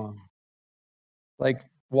goes wrong. Like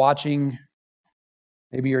watching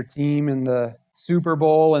maybe your team in the Super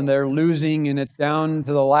Bowl and they're losing and it's down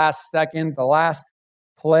to the last second, the last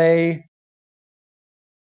play,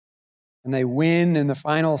 and they win in the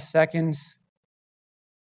final seconds.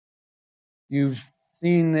 You've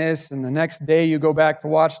seen this, and the next day you go back to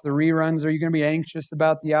watch the reruns. Are you going to be anxious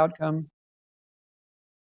about the outcome?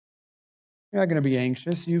 You're not going to be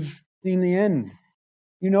anxious. You've seen the end.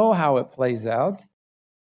 You know how it plays out.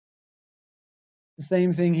 The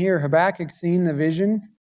same thing here. Habakkuk's seen the vision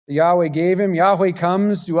that Yahweh gave him. Yahweh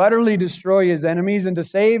comes to utterly destroy his enemies and to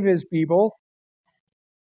save his people.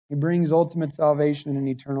 He brings ultimate salvation and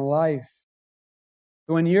eternal life.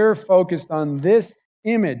 So when you're focused on this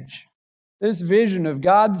image, this vision of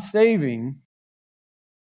God saving,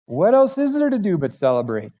 what else is there to do but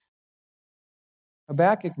celebrate?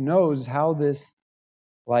 Habakkuk knows how this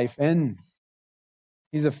life ends.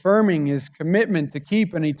 He's affirming his commitment to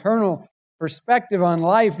keep an eternal perspective on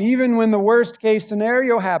life, even when the worst case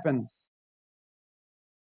scenario happens.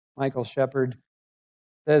 Michael Shepard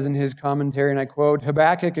says in his commentary, and I quote,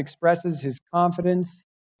 Habakkuk expresses his confidence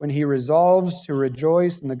when he resolves to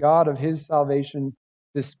rejoice in the God of his salvation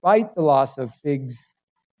despite the loss of figs,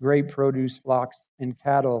 grape produce, flocks, and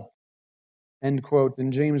cattle. End quote.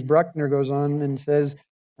 And James Bruckner goes on and says,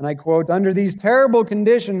 and I quote, under these terrible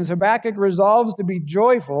conditions, Habakkuk resolves to be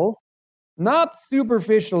joyful, not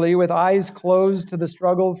superficially with eyes closed to the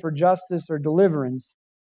struggle for justice or deliverance,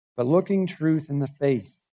 but looking truth in the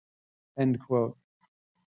face. End quote.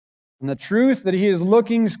 And the truth that he is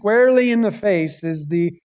looking squarely in the face is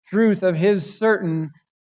the truth of his certain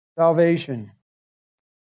salvation.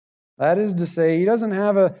 That is to say, he doesn't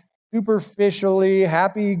have a superficially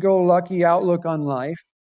happy-go-lucky outlook on life.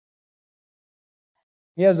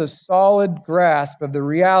 He has a solid grasp of the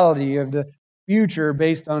reality of the future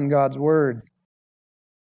based on God's Word.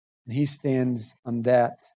 And he stands on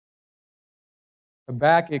that.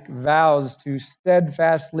 Habakkuk vows to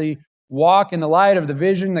steadfastly walk in the light of the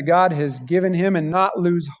vision that God has given him and not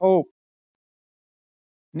lose hope.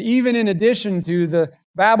 And even in addition to the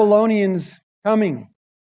Babylonians coming,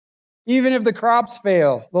 even if the crops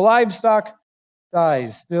fail, the livestock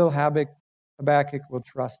dies, still Habakkuk will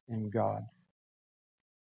trust in God.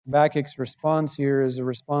 Habakkuk's response here is a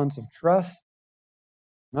response of trust,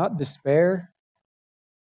 not despair.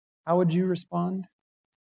 How would you respond?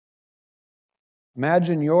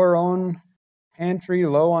 Imagine your own pantry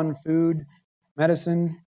low on food,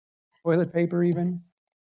 medicine, toilet paper even.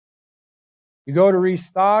 You go to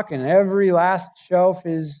restock and every last shelf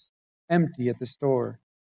is empty at the store.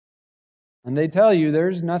 And they tell you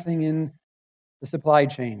there's nothing in the supply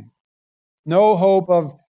chain. No hope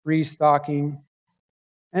of restocking.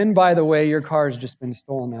 And by the way, your car's just been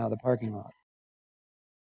stolen out of the parking lot.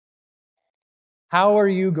 How are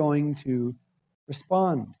you going to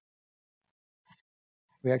respond?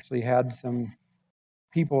 We actually had some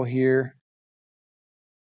people here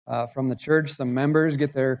from the church, some members,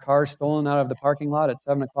 get their car stolen out of the parking lot at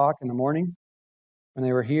 7 o'clock in the morning. When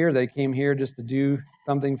they were here, they came here just to do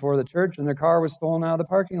something for the church, and their car was stolen out of the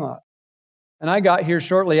parking lot. And I got here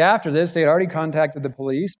shortly after this. They had already contacted the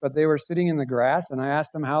police, but they were sitting in the grass, and I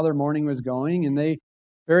asked them how their morning was going, and they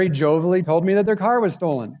very jovially told me that their car was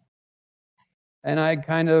stolen. And I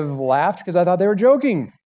kind of laughed because I thought they were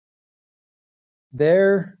joking.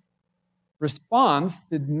 Their response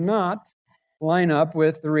did not line up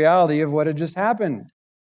with the reality of what had just happened.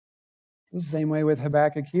 It's the same way with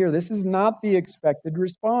Habakkuk here. This is not the expected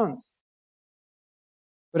response.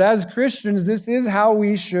 But as Christians, this is how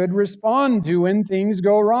we should respond to when things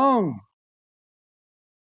go wrong.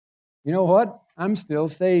 You know what? I'm still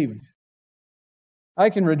saved. I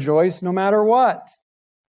can rejoice no matter what.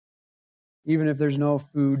 Even if there's no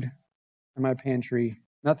food in my pantry,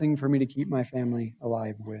 nothing for me to keep my family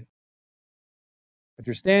alive with. But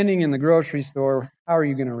you're standing in the grocery store, how are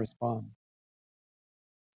you going to respond?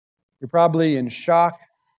 You're probably in shock,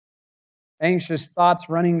 anxious thoughts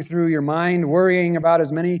running through your mind, worrying about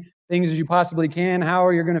as many things as you possibly can. How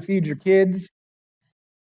are you going to feed your kids?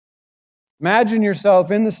 Imagine yourself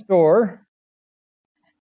in the store,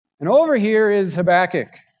 and over here is Habakkuk,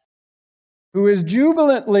 who is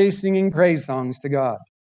jubilantly singing praise songs to God.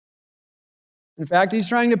 In fact, he's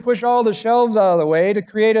trying to push all the shelves out of the way to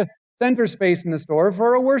create a center space in the store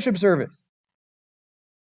for a worship service.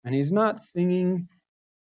 And he's not singing,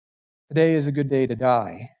 "Today is a good day to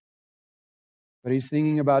die," but he's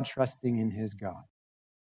singing about trusting in his God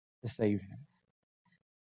to save him.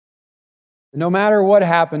 No matter what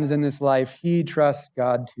happens in this life, he trusts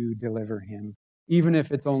God to deliver him, even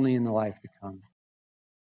if it's only in the life to come.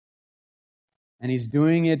 And he's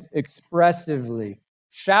doing it expressively,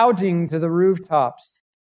 shouting to the rooftops,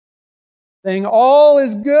 saying, "All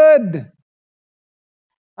is good.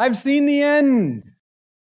 I've seen the end.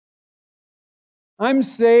 I'm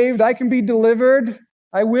saved. I can be delivered.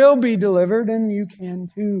 I will be delivered, and you can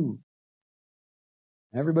too."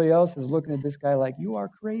 Everybody else is looking at this guy like, "You are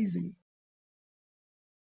crazy."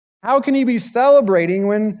 How can he be celebrating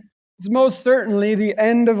when it's most certainly the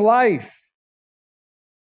end of life?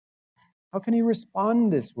 How can he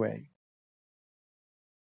respond this way?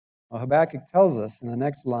 Well, Habakkuk tells us in the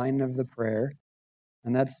next line of the prayer,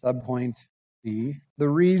 and that's subpoint B, the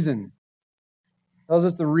reason. Tells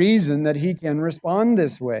us the reason that he can respond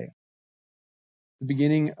this way. The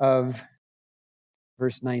beginning of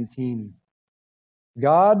verse 19.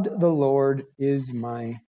 God the Lord is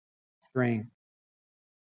my strength.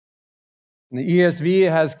 And the ESV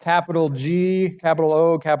has capital G, capital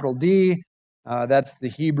O, capital D. That's the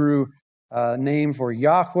Hebrew name for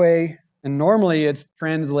Yahweh. And normally it's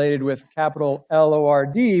translated with capital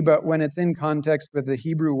Lord, but when it's in context with the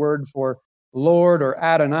Hebrew word for Lord or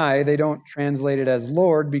Adonai, they don't translate it as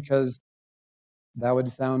Lord because that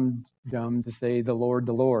would sound dumb to say the Lord,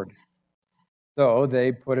 the Lord. So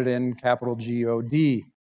they put it in capital G-O-D.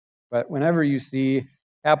 But whenever you see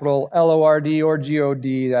capital L-O-R-D or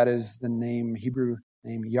G-O-D, that is the name, Hebrew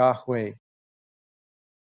name Yahweh.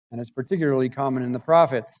 And it's particularly common in the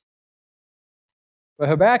prophets. But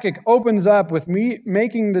Habakkuk opens up with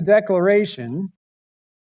making the declaration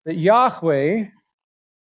that Yahweh,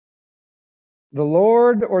 the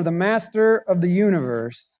Lord or the Master of the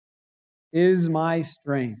universe, is my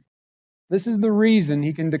strength. This is the reason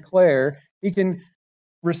he can declare, he can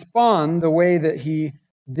respond the way that he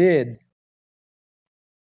did.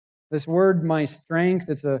 This word, my strength,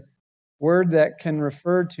 is a word that can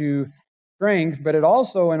refer to strength, but it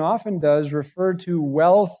also and often does refer to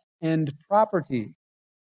wealth and property.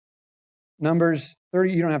 Numbers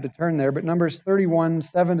 30, you don't have to turn there, but Numbers 31,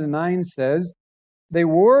 7-9 says, "They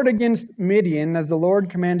warred against Midian as the Lord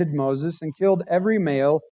commanded Moses and killed every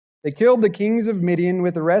male. They killed the kings of Midian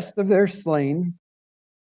with the rest of their slain,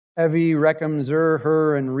 Evi, Rechem, Zur,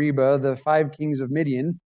 Hur, and Reba, the 5 kings of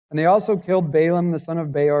Midian. And they also killed Balaam, the son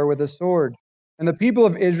of Beor, with a sword. And the people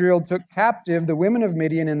of Israel took captive the women of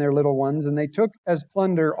Midian and their little ones, and they took as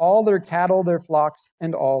plunder all their cattle, their flocks,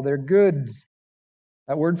 and all their goods."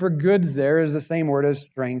 That word for goods there is the same word as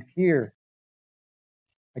strength here.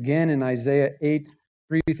 Again, in Isaiah 8,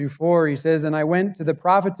 3-4, he says, "And I went to the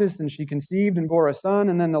prophetess, and she conceived and bore a son.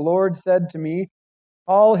 And then the Lord said to me,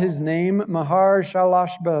 call his name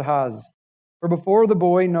Mahar-shalal-hash-baz. For before the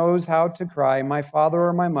boy knows how to cry, my father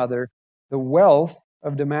or my mother, the wealth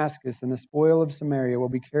of Damascus and the spoil of Samaria will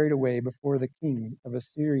be carried away before the king of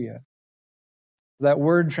Assyria." That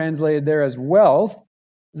word translated there as wealth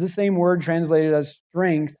is the same word translated as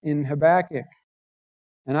strength in Habakkuk.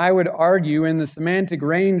 And I would argue in the semantic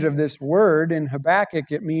range of this word in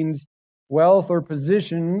Habakkuk, it means wealth or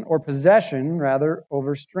position, or possession rather,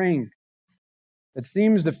 over strength. It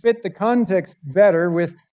seems to fit the context better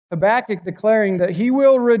with Habakkuk declaring that he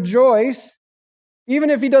will rejoice even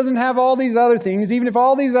if he doesn't have all these other things, even if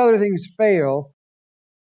all these other things fail,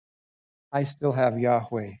 I still have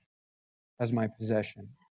Yahweh as my possession.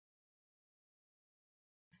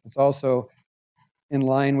 It's also in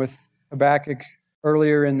line with Habakkuk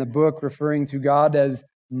earlier in the book, referring to God as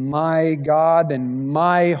my God and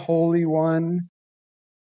my Holy One.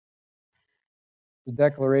 His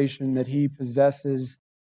declaration that he possesses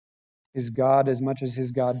his God as much as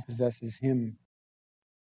his God possesses him.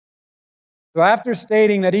 So after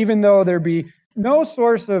stating that even though there be no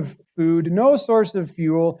source of food, no source of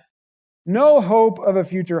fuel, no hope of a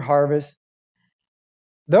future harvest,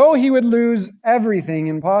 though he would lose everything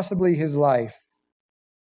and possibly his life,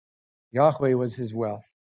 Yahweh was his wealth.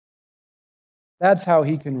 That's how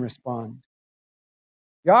he can respond.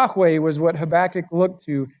 Yahweh was what Habakkuk looked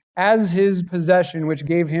to as his possession, which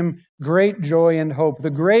gave him great joy and hope, the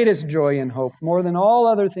greatest joy and hope, more than all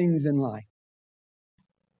other things in life.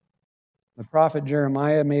 The prophet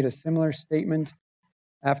Jeremiah made a similar statement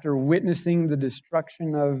after witnessing the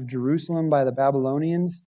destruction of Jerusalem by the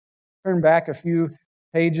Babylonians. Turn back a few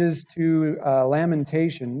pages to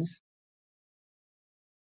Lamentations.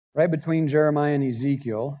 Right between Jeremiah and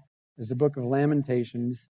Ezekiel is the book of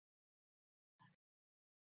Lamentations.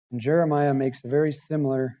 And Jeremiah makes a very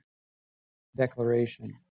similar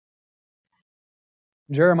declaration.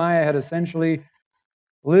 Jeremiah had essentially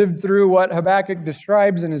lived through what Habakkuk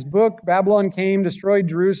describes in his book. Babylon came, destroyed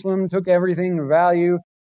Jerusalem, took everything of value.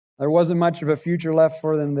 There wasn't much of a future left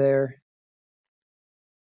for them there.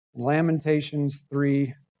 In Lamentations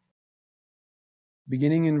 3,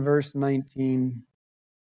 beginning in verse 19,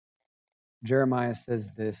 Jeremiah says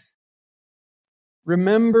this: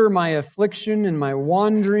 "Remember my affliction and my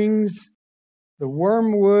wanderings, the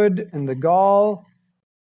wormwood and the gall.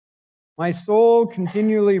 My soul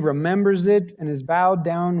continually remembers it and is bowed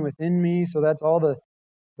down within me." So that's all the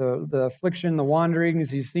affliction, the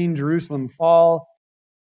wanderings. He's seen Jerusalem fall.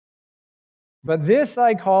 "But this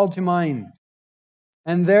I call to mind,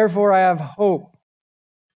 and therefore I have hope.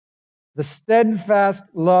 The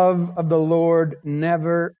steadfast love of the Lord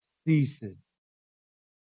never ceases.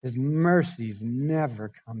 His mercies never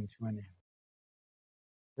come to an end.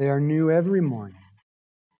 They are new every morning.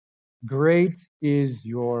 Great is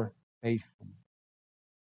your faithfulness.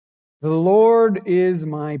 The Lord is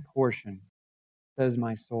my portion, says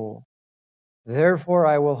my soul. Therefore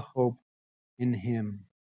I will hope in him.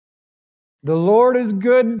 The Lord is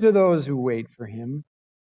good to those who wait for him,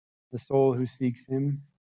 the soul who seeks him.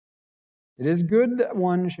 It is good that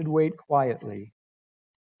one should wait quietly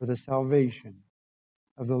for the salvation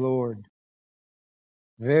of the Lord."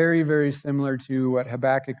 Very, very similar to what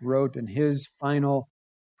Habakkuk wrote in his final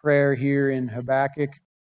prayer here in Habakkuk.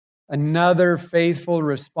 Another faithful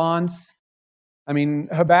response. I mean,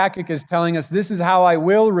 Habakkuk is telling us, this is how I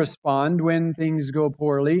will respond when things go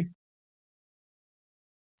poorly.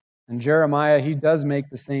 And Jeremiah, he does make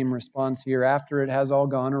the same response here after it has all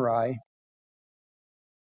gone awry.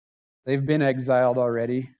 They've been exiled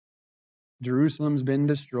already. Jerusalem's been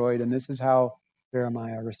destroyed, and this is how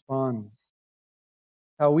Jeremiah responds.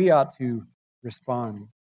 How we ought to respond.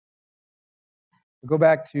 We'll go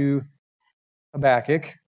back to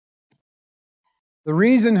Habakkuk. The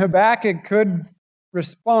reason Habakkuk could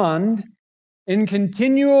respond in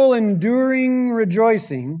continual, enduring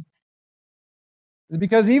rejoicing is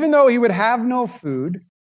because even though he would have no food,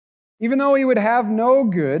 even though he would have no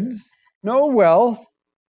goods, no wealth,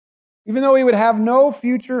 even though he would have no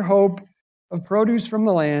future hope of produce from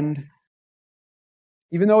the land,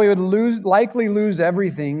 even though he would likely lose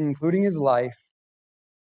everything, including his life,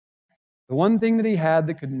 the one thing that he had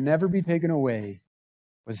that could never be taken away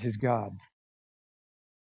was his God.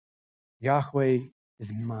 Yahweh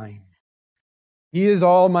is mine. He is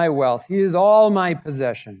all my wealth. He is all my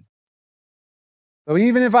possession. So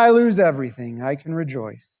even if I lose everything, I can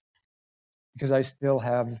rejoice because I still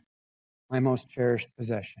have my most cherished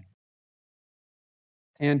possession.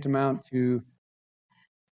 Tantamount to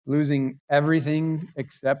losing everything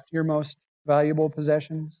except your most valuable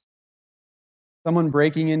possessions. Someone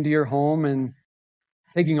breaking into your home and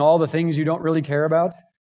taking all the things you don't really care about.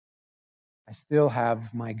 I still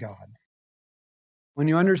have my God. When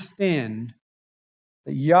you understand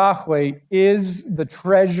that Yahweh is the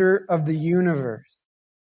treasure of the universe,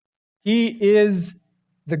 He is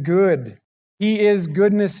the good. He is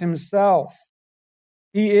goodness Himself.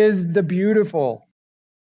 He is the beautiful.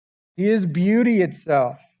 He is beauty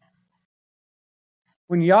itself.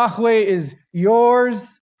 When Yahweh is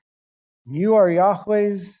yours, and you are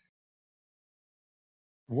Yahweh's,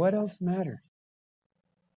 what else matters?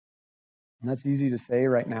 And that's easy to say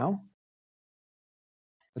right now,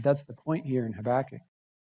 but that's the point here in Habakkuk.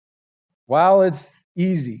 While it's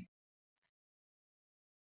easy,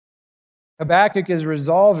 Habakkuk is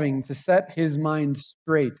resolving to set his mind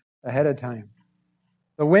straight ahead of time.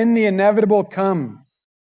 So when the inevitable comes,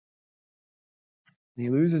 and he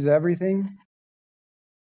loses everything,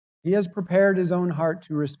 he has prepared his own heart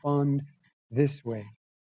to respond this way.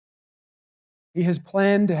 He has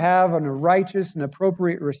planned to have a righteous and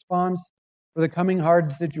appropriate response for the coming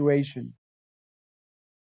hard situation.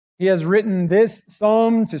 He has written this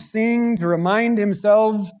psalm to sing, to remind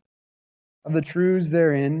himself of the truths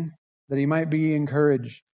therein, that he might be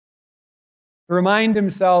encouraged. To remind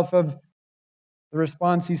himself of the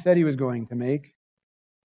response he said he was going to make.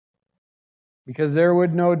 Because there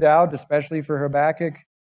would no doubt, especially for Habakkuk,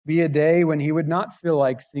 be a day when he would not feel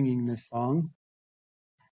like singing this song.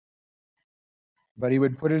 But he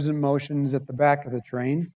would put his emotions at the back of the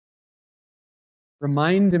train.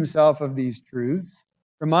 Remind himself of these truths.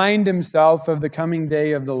 Remind himself of the coming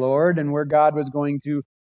day of the Lord and where God was going to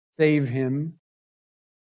save him.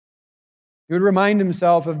 He would remind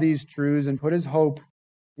himself of these truths and put his hope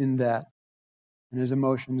in that, and his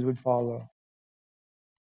emotions would follow.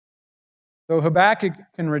 So Habakkuk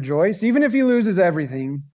can rejoice, even if he loses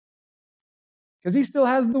everything, because he still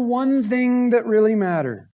has the one thing that really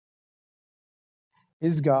matters.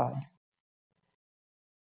 his God.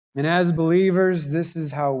 And as believers, this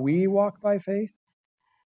is how we walk by faith.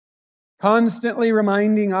 Constantly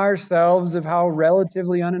reminding ourselves of how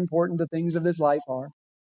relatively unimportant the things of this life are.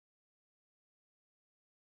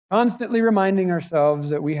 Constantly reminding ourselves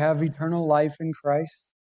that we have eternal life in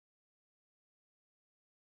Christ.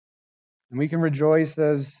 And we can rejoice,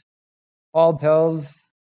 as Paul tells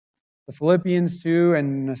the Philippians to,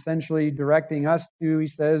 and essentially directing us to, he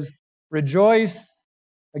says, rejoice.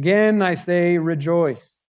 Again, I say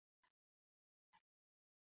rejoice.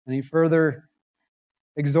 And he further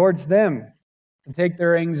exhorts them to take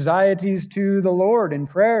their anxieties to the Lord in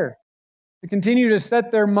prayer, to continue to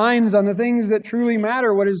set their minds on the things that truly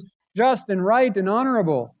matter, what is just and right and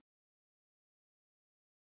honorable.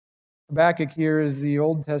 Habakkuk here is the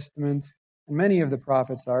Old Testament, and many of the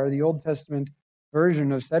prophets are, the Old Testament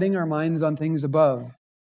version of setting our minds on things above,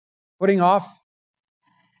 putting off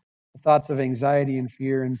the thoughts of anxiety and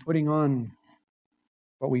fear and putting on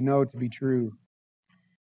what we know to be true.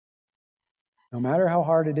 No matter how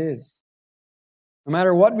hard it is, no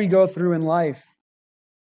matter what we go through in life,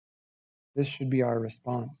 this should be our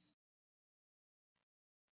response.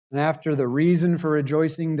 And after the reason for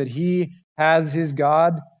rejoicing that he has his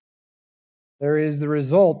God, there is the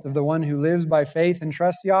result of the one who lives by faith and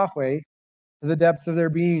trusts Yahweh to the depths of their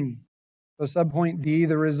being. So subpoint D,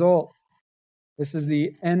 the result. This is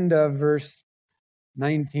the end of verse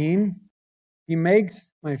 19. He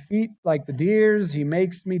makes my feet like the deer's. He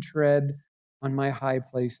makes me tread on my high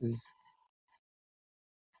places.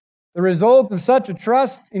 The result of such a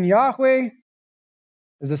trust in Yahweh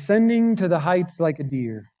is ascending to the heights like a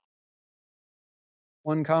deer.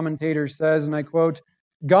 One commentator says, and I quote,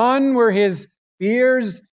 "Gone were his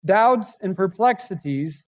fears, doubts, and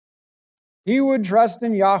perplexities. He would trust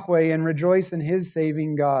in Yahweh and rejoice in his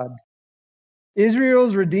saving God.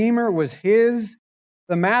 Israel's Redeemer was his,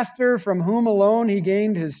 the Master from whom alone he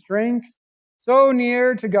gained his strength. So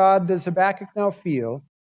near to God does Habakkuk now feel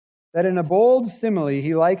that in a bold simile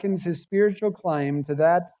he likens his spiritual climb to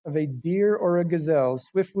that of a deer or a gazelle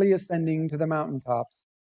swiftly ascending to the mountaintops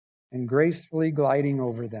and gracefully gliding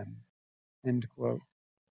over them." End quote.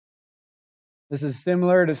 This is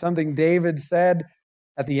similar to something David said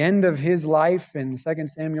at the end of his life in 2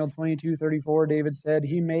 Samuel 22:34. David said,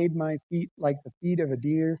 "He made my feet like the feet of a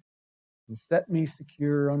deer and set me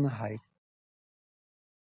secure on the height."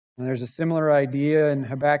 And there's a similar idea in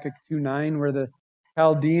Habakkuk 2:9 where the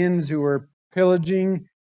Chaldeans who were pillaging,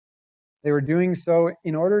 they were doing so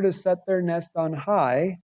in order to set their nest on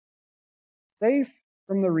high, safe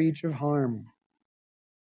from the reach of harm.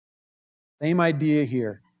 Same idea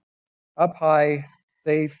here. Up high,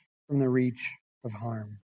 safe from the reach of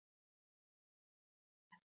harm.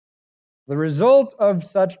 The result of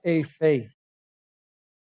such a faith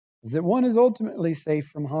is that one is ultimately safe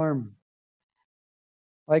from harm.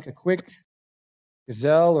 Like a quick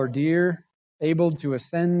gazelle or deer, able to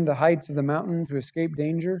ascend the heights of the mountain to escape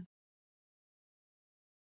danger,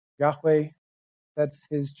 Yahweh sets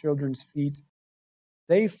his children's feet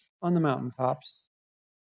safe on the mountaintops,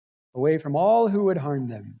 away from all who would harm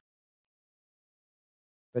them,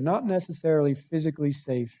 but not necessarily physically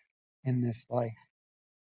safe in this life.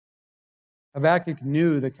 Habakkuk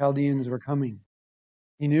knew the Chaldeans were coming.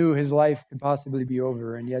 He knew his life could possibly be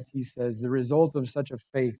over, and yet he says the result of such a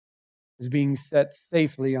faith is being set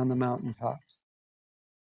safely on the mountaintops.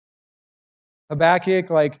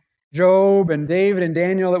 Habakkuk, like Job and David and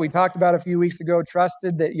Daniel that we talked about a few weeks ago,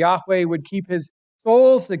 trusted that Yahweh would keep his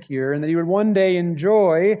soul secure and that he would one day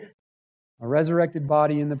enjoy a resurrected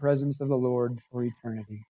body in the presence of the Lord for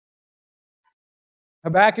eternity.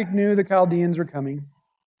 Habakkuk knew the Chaldeans were coming.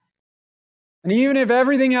 And even if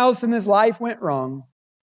everything else in this life went wrong,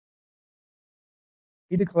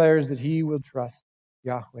 he declares that he will trust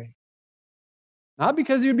Yahweh. Not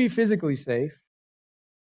because he would be physically safe,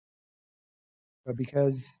 but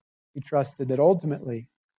because he trusted that ultimately,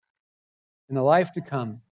 in the life to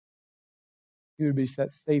come, he would be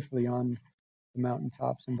set safely on the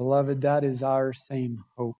mountaintops. And beloved, that is our same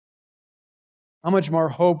hope. How much more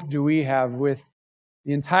hope do we have with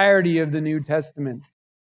the entirety of the New Testament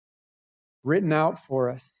written out for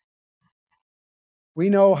us? We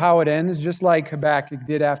know how it ends, just like Habakkuk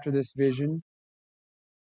did after this vision.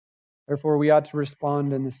 Therefore, we ought to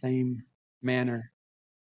respond in the same manner.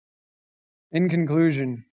 In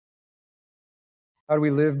conclusion, how do we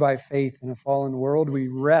live by faith in a fallen world? We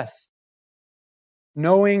rest,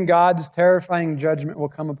 knowing God's terrifying judgment will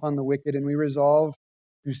come upon the wicked, and we resolve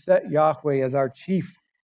to set Yahweh as our chief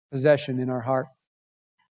possession in our hearts.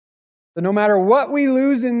 So no matter what we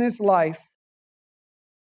lose in this life,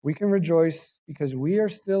 we can rejoice because we are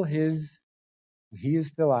still His, He is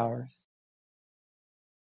still ours.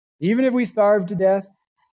 Even if we starve to death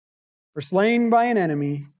or slain by an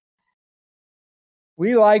enemy,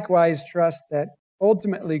 we likewise trust that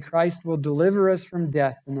ultimately Christ will deliver us from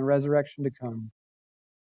death in the resurrection to come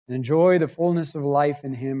and enjoy the fullness of life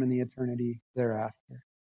in Him in the eternity thereafter.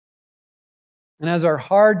 And as our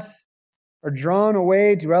hearts are drawn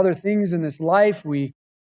away to other things in this life, we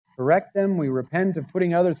correct them. We repent of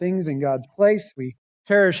putting other things in God's place. We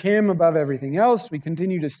cherish Him above everything else. We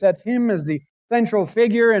continue to set Him as the central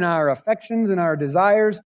figure in our affections and our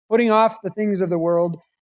desires, putting off the things of the world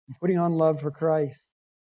and putting on love for Christ.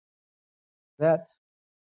 That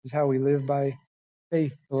is how we live by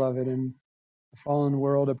faith, beloved, in a fallen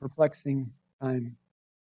world, a perplexing time.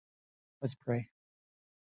 Let's pray.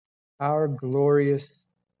 Our glorious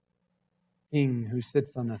King who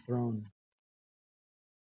sits on the throne,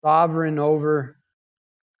 sovereign over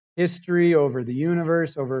history, over the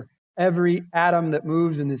universe, over every atom that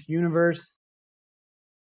moves in this universe,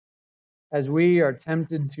 as we are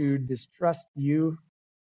tempted to distrust you,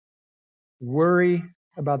 worry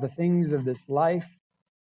about the things of this life,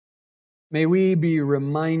 may we be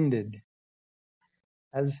reminded,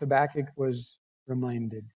 as Habakkuk was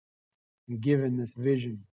reminded and given this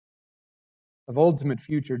vision of ultimate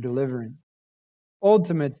future deliverance,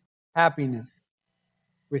 ultimate happiness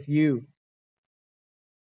with you.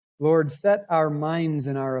 Lord, set our minds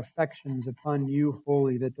and our affections upon you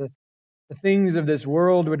wholly, that the things of this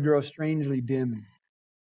world would grow strangely dim,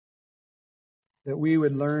 that we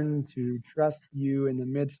would learn to trust you in the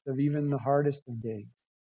midst of even the hardest of days.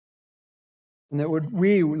 And that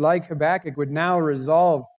we, like Habakkuk, would now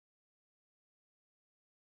resolve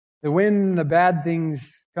that when the bad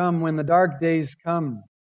things come, when the dark days come,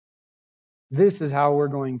 this is how we're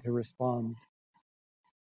going to respond,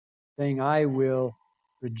 saying, I will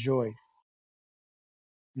rejoice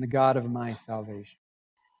in the God of my salvation.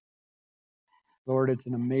 Lord, it's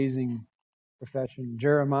an amazing profession.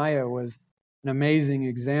 Jeremiah was an amazing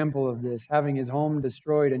example of this, having his home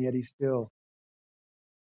destroyed, and yet he still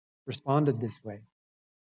responded this way.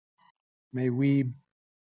 May we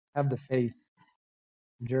have the faith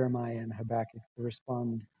of Jeremiah and Habakkuk to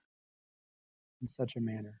respond in such a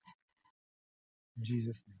manner. In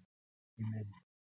Jesus' name, amen.